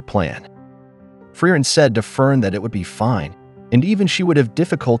discussing their plan. Frieren said to Fern that it would be fine, and even she would have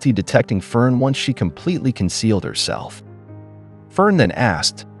difficulty detecting Fern once she completely concealed herself. Fern then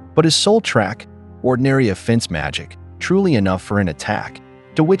asked, but is Soul Track, ordinary offense magic, truly enough for an attack?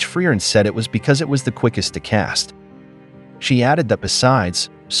 To which Frieren said it was because it was the quickest to cast. She added that besides,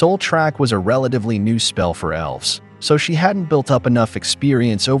 Soul Track was a relatively new spell for elves, so she hadn't built up enough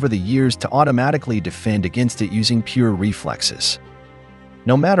experience over the years to automatically defend against it using pure reflexes.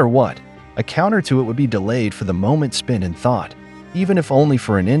 No matter what, a counter to it would be delayed for the moment spent in thought, even if only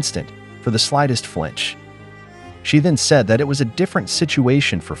for an instant, for the slightest flinch. She then said that it was a different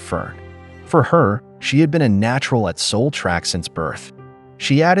situation for Fern. For her, she had been a natural at Soul Track since birth.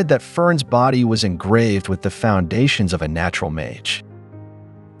 She added that Fern's body was engraved with the foundations of a natural mage.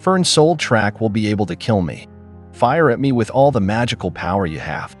 Fern's Soul Track will be able to kill me. Fire at me with all the magical power you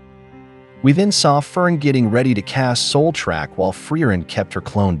have. We then saw Fern getting ready to cast Soul Track while Frieren kept her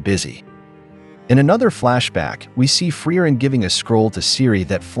clone busy. In another flashback, we see Frieren giving a scroll to Ciri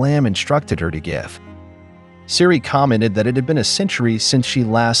that Flam instructed her to give. Ciri commented that it had been a century since she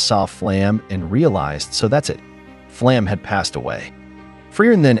last saw Flam and realized, so that's it, Flam had passed away.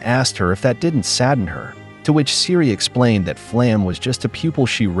 Frieren then asked her if that didn't sadden her, to which Ciri explained that Flam was just a pupil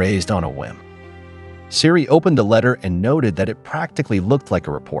she raised on a whim. Ciri opened the letter and noted that it practically looked like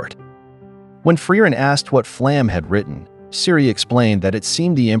a report. When Frieren asked what Flam had written, Ciri explained that it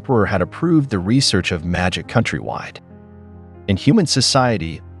seemed the Emperor had approved the research of magic countrywide. In human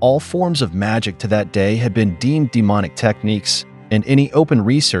society, all forms of magic to that day had been deemed demonic techniques, and any open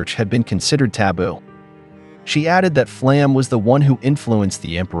research had been considered taboo. She added that Flam was the one who influenced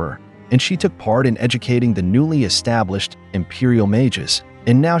the Emperor, and she took part in educating the newly established Imperial Mages,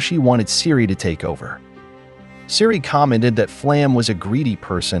 and now she wanted Ciri to take over. Ciri commented that Flam was a greedy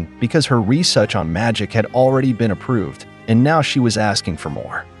person because her research on magic had already been approved, and now she was asking for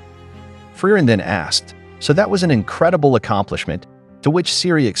more. Frieren then asked, so that was an incredible accomplishment, to which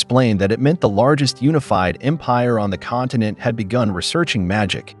Ciri explained that it meant the largest unified empire on the continent had begun researching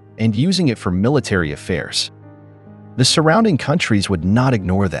magic and using it for military affairs. The surrounding countries would not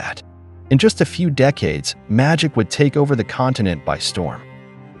ignore that. In just a few decades, magic would take over the continent by storm.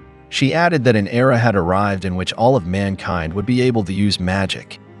 She added that an era had arrived in which all of mankind would be able to use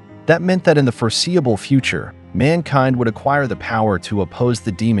magic. That meant that in the foreseeable future, mankind would acquire the power to oppose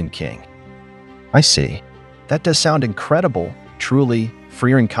the Demon King. I see. That does sound incredible, truly,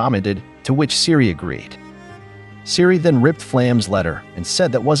 Frieren commented, to which Ciri agreed. Ciri then ripped Flam's letter and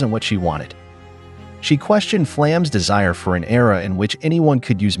said that wasn't what she wanted. She questioned Flam's desire for an era in which anyone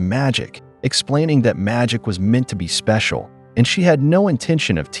could use magic, explaining that magic was meant to be special, and she had no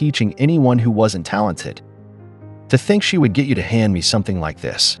intention of teaching anyone who wasn't talented. To think she would get you to hand me something like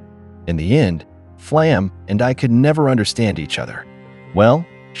this. In the end, Flam and I could never understand each other. Well,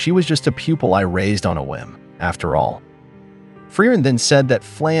 she was just a pupil I raised on a whim, after all. Frieren then said that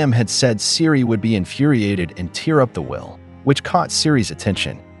Flam had said Ciri would be infuriated and tear up the will, which caught Ciri's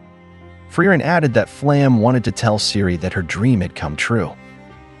attention. Frieren added that Flam wanted to tell Ciri that her dream had come true.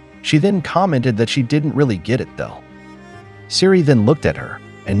 She then commented that she didn't really get it though. Ciri then looked at her,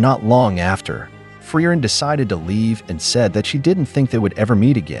 and not long after, Frieren decided to leave and said that she didn't think they would ever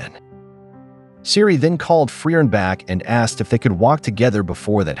meet again. Ciri then called Frieren back and asked if they could walk together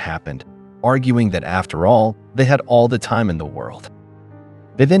before that happened, arguing that after all, they had all the time in the world.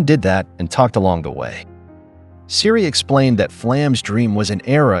 They then did that and talked along the way. Ciri explained that Flam's dream was an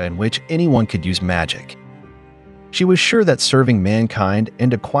era in which anyone could use magic. She was sure that serving mankind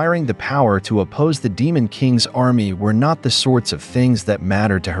and acquiring the power to oppose the Demon King's army were not the sorts of things that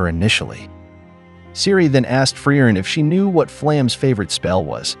mattered to her initially. Ciri then asked Frieren if she knew what Flam's favorite spell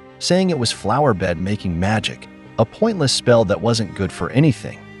was, saying it was flower bed making magic, a pointless spell that wasn't good for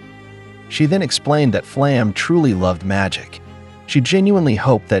anything. She then explained that Flam truly loved magic. She genuinely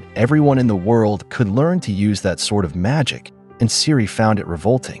hoped that everyone in the world could learn to use that sort of magic, and Ciri found it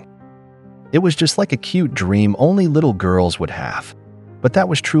revolting. It was just like a cute dream only little girls would have, but that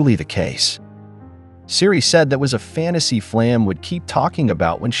was truly the case. Ciri said that was a fantasy Flam would keep talking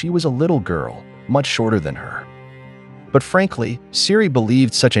about when she was a little girl, much shorter than her. But frankly, Ciri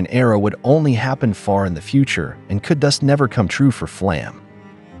believed such an era would only happen far in the future and could thus never come true for Flam.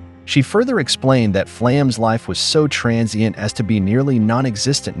 She further explained that Flam's life was so transient as to be nearly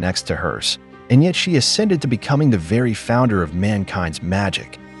non-existent next to hers, and yet she ascended to becoming the very founder of mankind's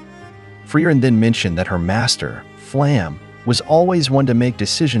magic. Frieren then mentioned that her master, Flam, was always one to make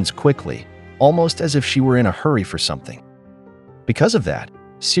decisions quickly, almost as if she were in a hurry for something. Because of that,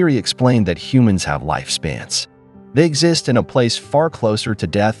 Siri explained that humans have lifespans. They exist in a place far closer to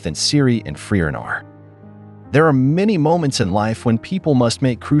death than Siri and Frieren are. There are many moments in life when people must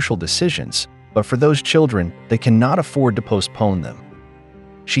make crucial decisions, but for those children, they cannot afford to postpone them.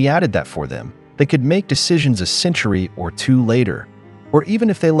 She added that for them, they could make decisions a century or two later, or even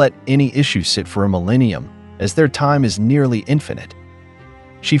if they let any issue sit for a millennium, as their time is nearly infinite.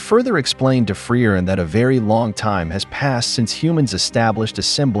 She further explained to Frieren that a very long time has passed since humans established a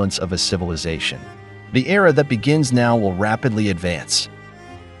semblance of a civilization. The era that begins now will rapidly advance.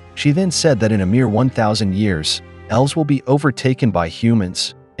 She then said that in a mere 1,000 years, elves will be overtaken by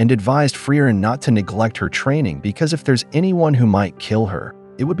humans, and advised Frieren not to neglect her training because if there's anyone who might kill her,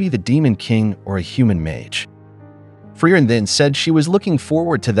 it would be the Demon King or a human mage. Frieren then said she was looking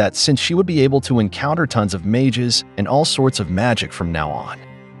forward to that since she would be able to encounter tons of mages and all sorts of magic from now on.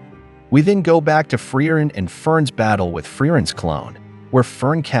 We then go back to Frieren and Fern's battle with Frieren's clone, where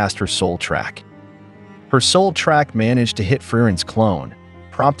Fern cast her soul track. Her soul track managed to hit Frieren's clone,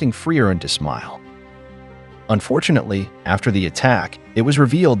 prompting Frieren to smile. Unfortunately, after the attack, it was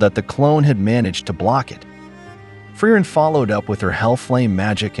revealed that the clone had managed to block it. Frieren followed up with her Hellflame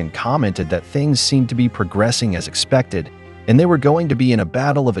magic and commented that things seemed to be progressing as expected, and they were going to be in a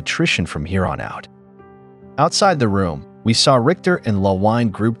battle of attrition from here on out. Outside the room, we saw Richter and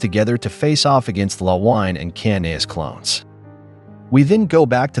Lawine grouped together to face off against Lawine and Kanea's clones. We then go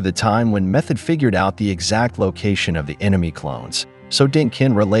back to the time when Method figured out the exact location of the enemy clones, so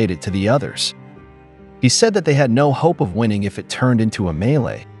Dinkin relayed it to the others. He said that they had no hope of winning if it turned into a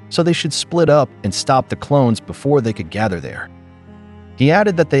melee, so they should split up and stop the clones before they could gather there. He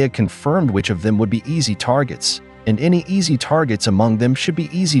added that they had confirmed which of them would be easy targets, and any easy targets among them should be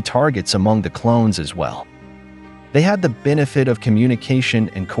easy targets among the clones as well. They had the benefit of communication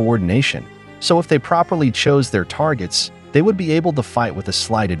and coordination, so if they properly chose their targets, they would be able to fight with a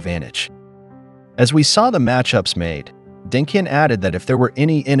slight advantage. As we saw the matchups made, Dinkin added that if there were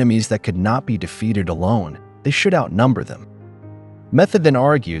any enemies that could not be defeated alone, they should outnumber them. Method then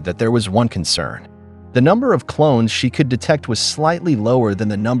argued that there was one concern. The number of clones she could detect was slightly lower than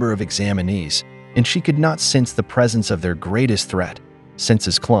the number of examinees, and she could not sense the presence of their greatest threat,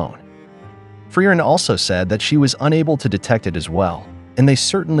 Sense's clone. Frieren also said that she was unable to detect it as well, and they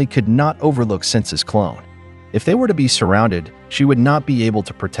certainly could not overlook Sense's clone. If they were to be surrounded, she would not be able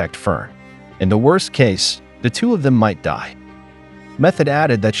to protect Fern. In the worst case, the two of them might die. Method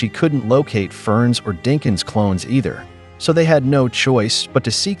added that she couldn't locate Fern's or Dinkin's clones either, so they had no choice but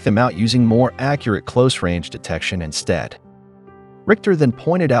to seek them out using more accurate close-range detection instead. Richter then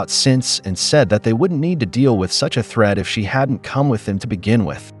pointed out Sense and said that they wouldn't need to deal with such a threat if she hadn't come with them to begin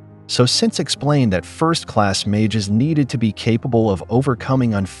with, so Sense explained that first-class mages needed to be capable of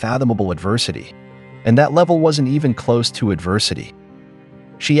overcoming unfathomable adversity, and that level wasn't even close to adversity.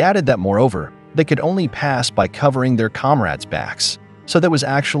 She added that moreover, they could only pass by covering their comrades' backs, so that was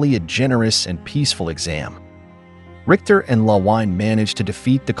actually a generous and peaceful exam. Richter and Lawine managed to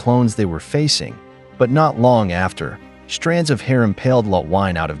defeat the clones they were facing, but not long after, strands of hair impaled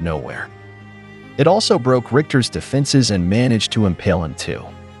Lawine out of nowhere. It also broke Richter's defenses and managed to impale him too.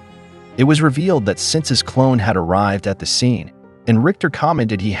 It was revealed that Sense's clone had arrived at the scene, and Richter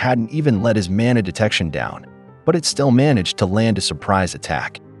commented he hadn't even let his mana detection down, but it still managed to land a surprise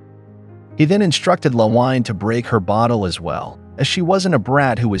attack. He then instructed Lawine to break her bottle as well, as she wasn't a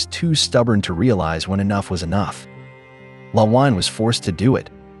brat who was too stubborn to realize when enough was enough. Lawine was forced to do it,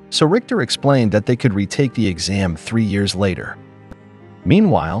 so Richter explained that they could retake the exam 3 years later.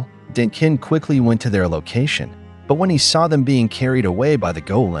 Meanwhile, Dinkin quickly went to their location, but when he saw them being carried away by the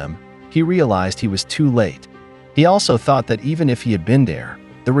golem, he realized he was too late. He also thought that even if he had been there,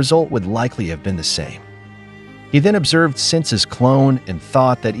 the result would likely have been the same. He then observed Sense's clone and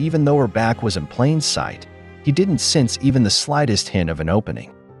thought that even though her back was in plain sight, he didn't sense even the slightest hint of an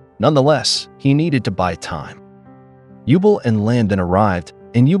opening. Nonetheless, he needed to buy time. Yubel and Lan then arrived,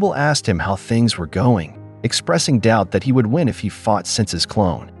 and Yubel asked him how things were going, expressing doubt that he would win if he fought Sense's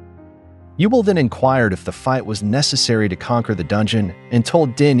clone. Yubel then inquired if the fight was necessary to conquer the dungeon and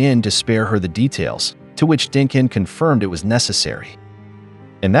told Din Yin to spare her the details, to which Dinkin confirmed it was necessary.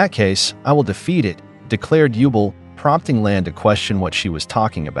 In that case, I will defeat it, declared Yubel, prompting Lan to question what she was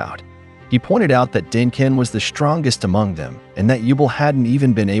talking about. He pointed out that Dinkin was the strongest among them and that Yubel hadn't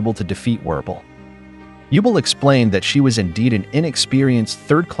even been able to defeat Werbel. Yubel explained that she was indeed an inexperienced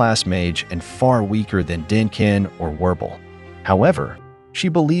third-class mage and far weaker than Dinkin or Werbel. However, she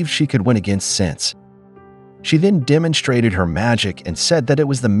believed she could win against Sense. She then demonstrated her magic and said that it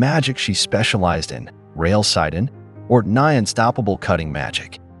was the magic she specialized in, Rail Sidon, or nigh-unstoppable cutting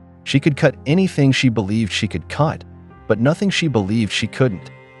magic. She could cut anything she believed she could cut, but nothing she believed she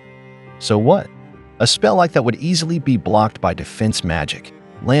couldn't. So what? A spell like that would easily be blocked by defense magic,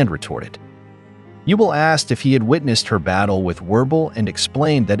 Land retorted. Yubel asked if he had witnessed her battle with Werble and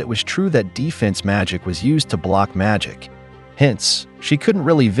explained that it was true that defense magic was used to block magic. Hence, she couldn't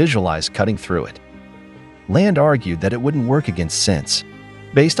really visualize cutting through it. Land argued that it wouldn't work against Sense.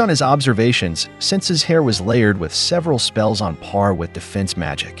 Based on his observations, Sense's hair was layered with several spells on par with defense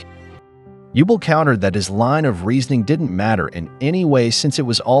magic. Yubel countered that his line of reasoning didn't matter in any way since it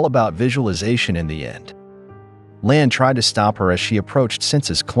was all about visualization in the end. Land tried to stop her as she approached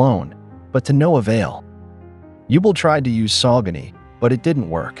Sense's clone, but to no avail. Yubel tried to use Saugony, but it didn't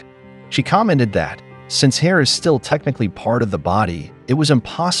work. She commented that, since hair is still technically part of the body, it was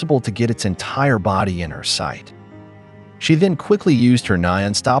impossible to get its entire body in her sight. She then quickly used her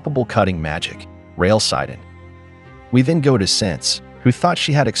nigh-unstoppable cutting magic, Railsidon. We then go to Sense, who thought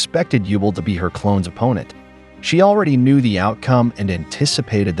she had expected Yubel to be her clone's opponent. She already knew the outcome and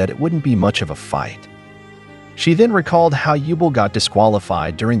anticipated that it wouldn't be much of a fight. She then recalled how Yubel got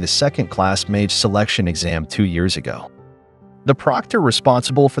disqualified during the second-class mage selection exam 2 years ago. The proctor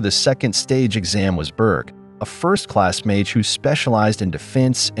responsible for the second stage exam was Berg, a first-class mage who specialized in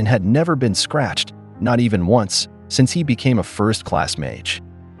defense and had never been scratched, not even once, since he became a first-class mage.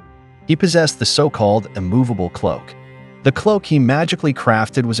 He possessed the so-called immovable cloak. The cloak he magically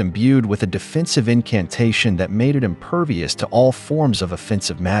crafted was imbued with a defensive incantation that made it impervious to all forms of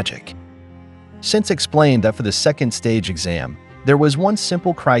offensive magic. Sense explained that for the second stage exam, there was one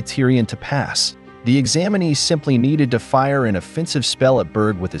simple criterion to pass. The examinee simply needed to fire an offensive spell at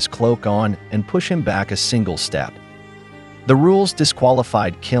Berg with his cloak on and push him back a single step. The rules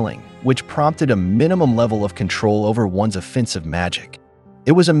disqualified killing, which prompted a minimum level of control over one's offensive magic.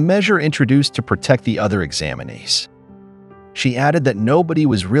 It was a measure introduced to protect the other examinees. She added that nobody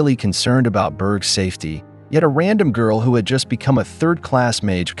was really concerned about Berg's safety, yet a random girl who had just become a third-class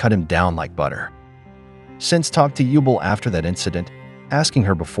mage cut him down like butter. Sense talked to Yubel after that incident, asking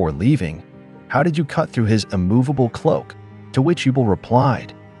her before leaving, "How did you cut through his immovable cloak?" To which Yubel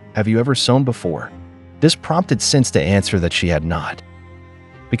replied, "Have you ever sewn before?" This prompted Sense to answer that she had not.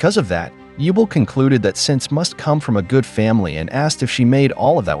 Because of that, Yubel concluded that Sense must come from a good family and asked if she made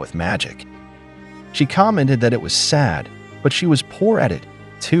all of that with magic. She commented that it was sad, but she was poor at it,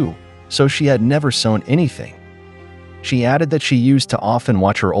 too, so she had never sewn anything. She added that she used to often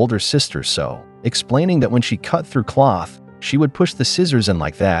watch her older sister sew, explaining that when she cut through cloth, she would push the scissors in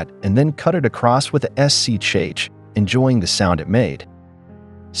like that and then cut it across with a SCH, enjoying the sound it made.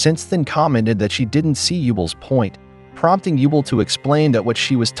 Sense then commented that she didn't see Yubel's point, prompting Yubel to explain that what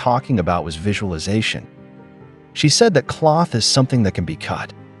she was talking about was visualization. She said that cloth is something that can be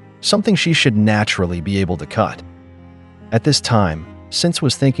cut, something she should naturally be able to cut. At this time, Sense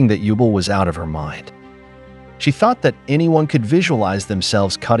was thinking that Yubel was out of her mind. She thought that anyone could visualize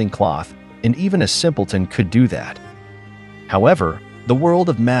themselves cutting cloth, and even a simpleton could do that. However, the world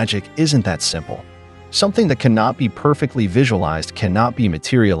of magic isn't that simple. Something that cannot be perfectly visualized cannot be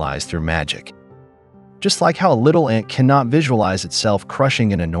materialized through magic. Just like how a little ant cannot visualize itself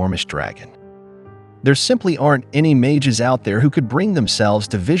crushing an enormous dragon. There simply aren't any mages out there who could bring themselves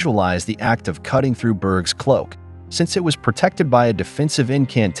to visualize the act of cutting through Berg's cloak, since it was protected by a defensive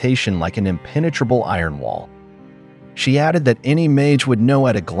incantation like an impenetrable iron wall. She added that any mage would know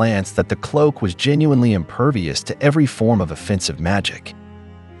at a glance that the cloak was genuinely impervious to every form of offensive magic.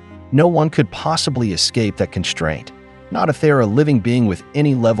 No one could possibly escape that constraint, not if they are a living being with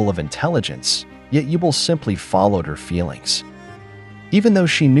any level of intelligence, yet Yubel simply followed her feelings. Even though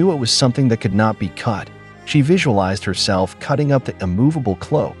she knew it was something that could not be cut, she visualized herself cutting up the immovable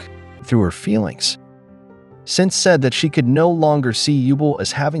cloak through her feelings. Sense said that she could no longer see Yubel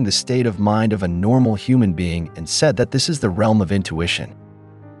as having the state of mind of a normal human being and said that this is the realm of intuition.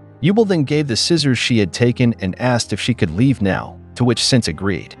 Yubel then gave the scissors she had taken and asked if she could leave now, to which Sense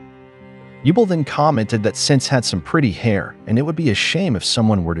agreed. Yubel then commented that Sense had some pretty hair and it would be a shame if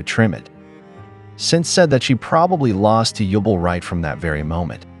someone were to trim it. Sense said that she probably lost to Yubel right from that very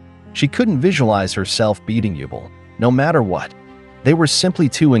moment. She couldn't visualize herself beating Yubel, no matter what. They were simply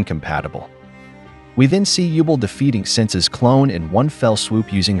too incompatible. We then see Yubel defeating Sense's clone in one fell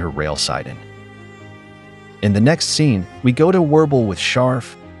swoop using her Railsidon. In the next scene, we go to Werble with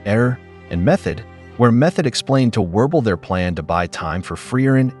Scharf, and Method, where Method explained to Werble their plan to buy time for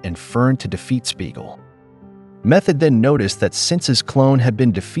Frieren and Fern to defeat Spiegel. Method then noticed that Sense's clone had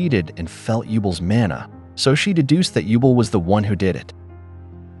been defeated and felt Yubel's mana, so she deduced that Yubel was the one who did it.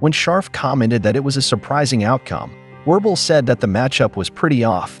 When Scharf commented that it was a surprising outcome, Werble said that the matchup was pretty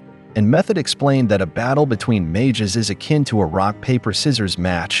off, and Method explained that a battle between mages is akin to a rock-paper-scissors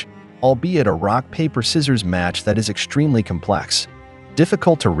match, albeit a rock-paper-scissors match that is extremely complex,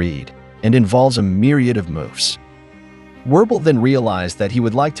 difficult to read, and involves a myriad of moves. Werble then realized that he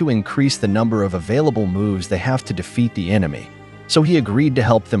would like to increase the number of available moves they have to defeat the enemy, so he agreed to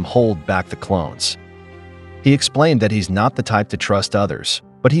help them hold back the clones. He explained that he's not the type to trust others,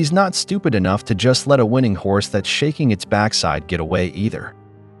 but he's not stupid enough to just let a winning horse that's shaking its backside get away either.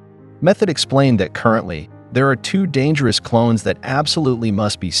 Method explained that currently, there are 2 dangerous clones that absolutely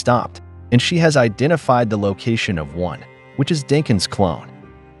must be stopped, and she has identified the location of one, which is Dinkin's clone.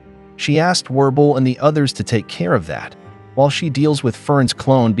 She asked Werble and the others to take care of that, while she deals with Fern's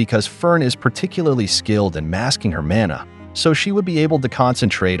clone because Fern is particularly skilled in masking her mana, so she would be able to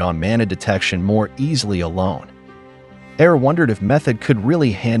concentrate on mana detection more easily alone. Air wondered if Method could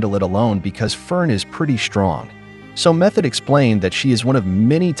really handle it alone because Fern is pretty strong, so Method explained that she is one of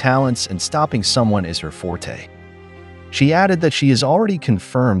many talents and stopping someone is her forte. She added that she has already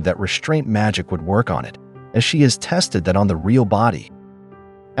confirmed that restraint magic would work on it, as she has tested that on the real body.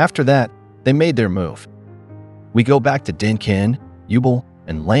 After that, they made their move. We go back to Dinkin, Yubel,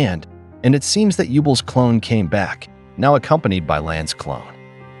 and Land, and it seems that Yubel's clone came back, now accompanied by Land's clone.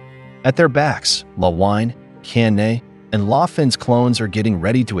 At their backs, La Wine, Canne, and La Fin's clones are getting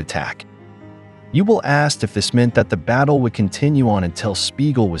ready to attack. Yubel asked if this meant that the battle would continue on until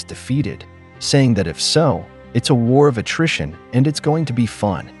Spiegel was defeated, saying that if so, it's a war of attrition and it's going to be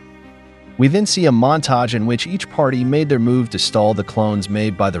fun. We then see a montage in which each party made their move to stall the clones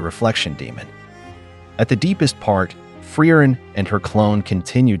made by the Reflection Demon. At the deepest part, Frieren and her clone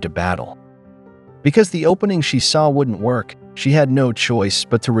continued to battle. Because the opening she saw wouldn't work, she had no choice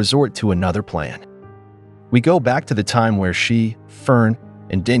but to resort to another plan. We go back to the time where she, Fern,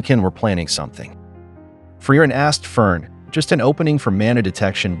 and Dinkin were planning something. Frieren asked Fern, just an opening for mana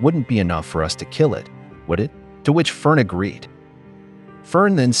detection wouldn't be enough for us to kill it, would it? To which Fern agreed.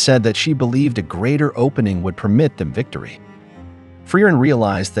 Fern then said that she believed a greater opening would permit them victory. Frieren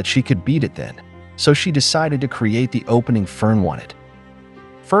realized that she could beat it then, so she decided to create the opening Fern wanted.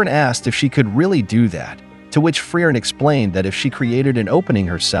 Fern asked if she could really do that, to which Frieren explained that if she created an opening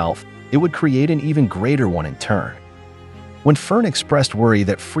herself, it would create an even greater one in turn. When Fern expressed worry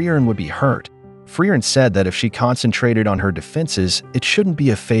that Frieren would be hurt, Frieren said that if she concentrated on her defenses, it shouldn't be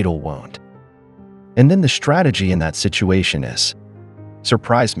a fatal wound. And then the strategy in that situation is,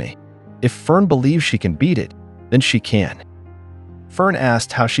 surprise me. If Fern believes she can beat it, then she can. Fern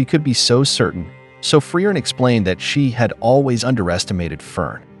asked how she could be so certain, so Frieren explained that she had always underestimated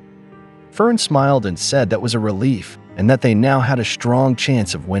Fern. Fern smiled and said that was a relief and that they now had a strong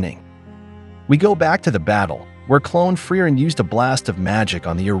chance of winning. We go back to the battle, where clone Frieren used a blast of magic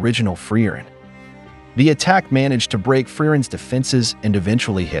on the original Frieren. The attack managed to break Frieren's defenses and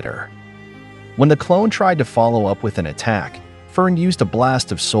eventually hit her. When the clone tried to follow up with an attack, Fern used a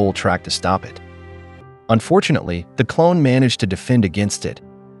blast of Soul Track to stop it. Unfortunately, the clone managed to defend against it,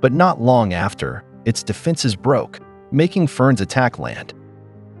 but not long after, its defenses broke, making Fern's attack land.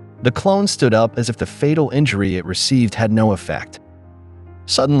 The clone stood up as if the fatal injury it received had no effect.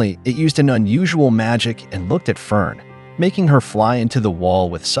 Suddenly, it used an unusual magic and looked at Fern, making her fly into the wall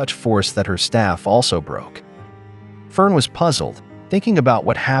with such force that her staff also broke. Fern was puzzled, thinking about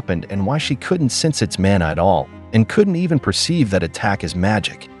what happened and why she couldn't sense its mana at all, and couldn't even perceive that attack as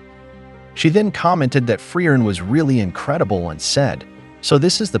magic. She then commented that Frieren was really incredible and said, "So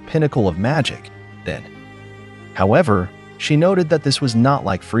this is the pinnacle of magic, then." However, she noted that this was not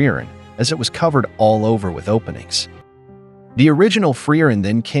like Frieren, as it was covered all over with openings. The original Frieren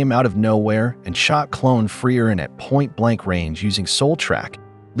then came out of nowhere and shot clone Frieren at point-blank range using Soul Track,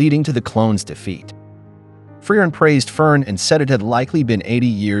 leading to the clone's defeat. Frieren praised Fern and said it had likely been 80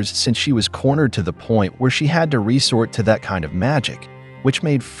 years since she was cornered to the point where she had to resort to that kind of magic, which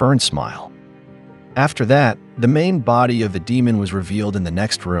made Fern smile. After that, the main body of the demon was revealed in the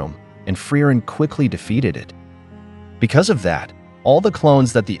next room, and Frieren quickly defeated it. Because of that, all the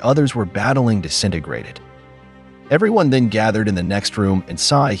clones that the others were battling disintegrated. Everyone then gathered in the next room and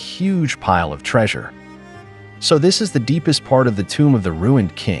saw a huge pile of treasure. "So this is the deepest part of the tomb of the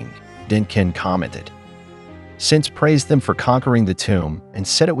ruined king," Dinkin commented. Since praised them for conquering the tomb and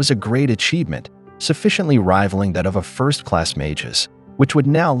said it was a great achievement, sufficiently rivaling that of a first-class mage's, which would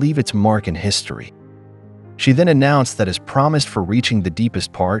now leave its mark in history. She then announced that as promised for reaching the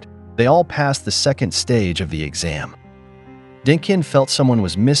deepest part, they all passed the second stage of the exam. Dinkin felt someone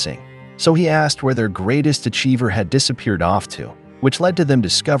was missing, so he asked where their greatest achiever had disappeared off to, which led to them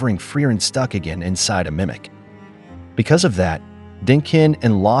discovering Frieren stuck again inside a mimic. Because of that, Dinkin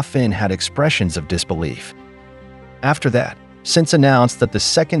and La Fin had expressions of disbelief. After that, since announced that the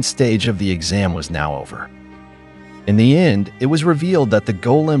second stage of the exam was now over. In the end, it was revealed that the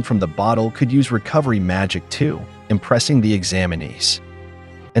golem from the bottle could use recovery magic too, impressing the examinees.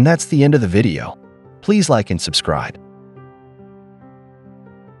 And that's the end of the video. Please like and subscribe.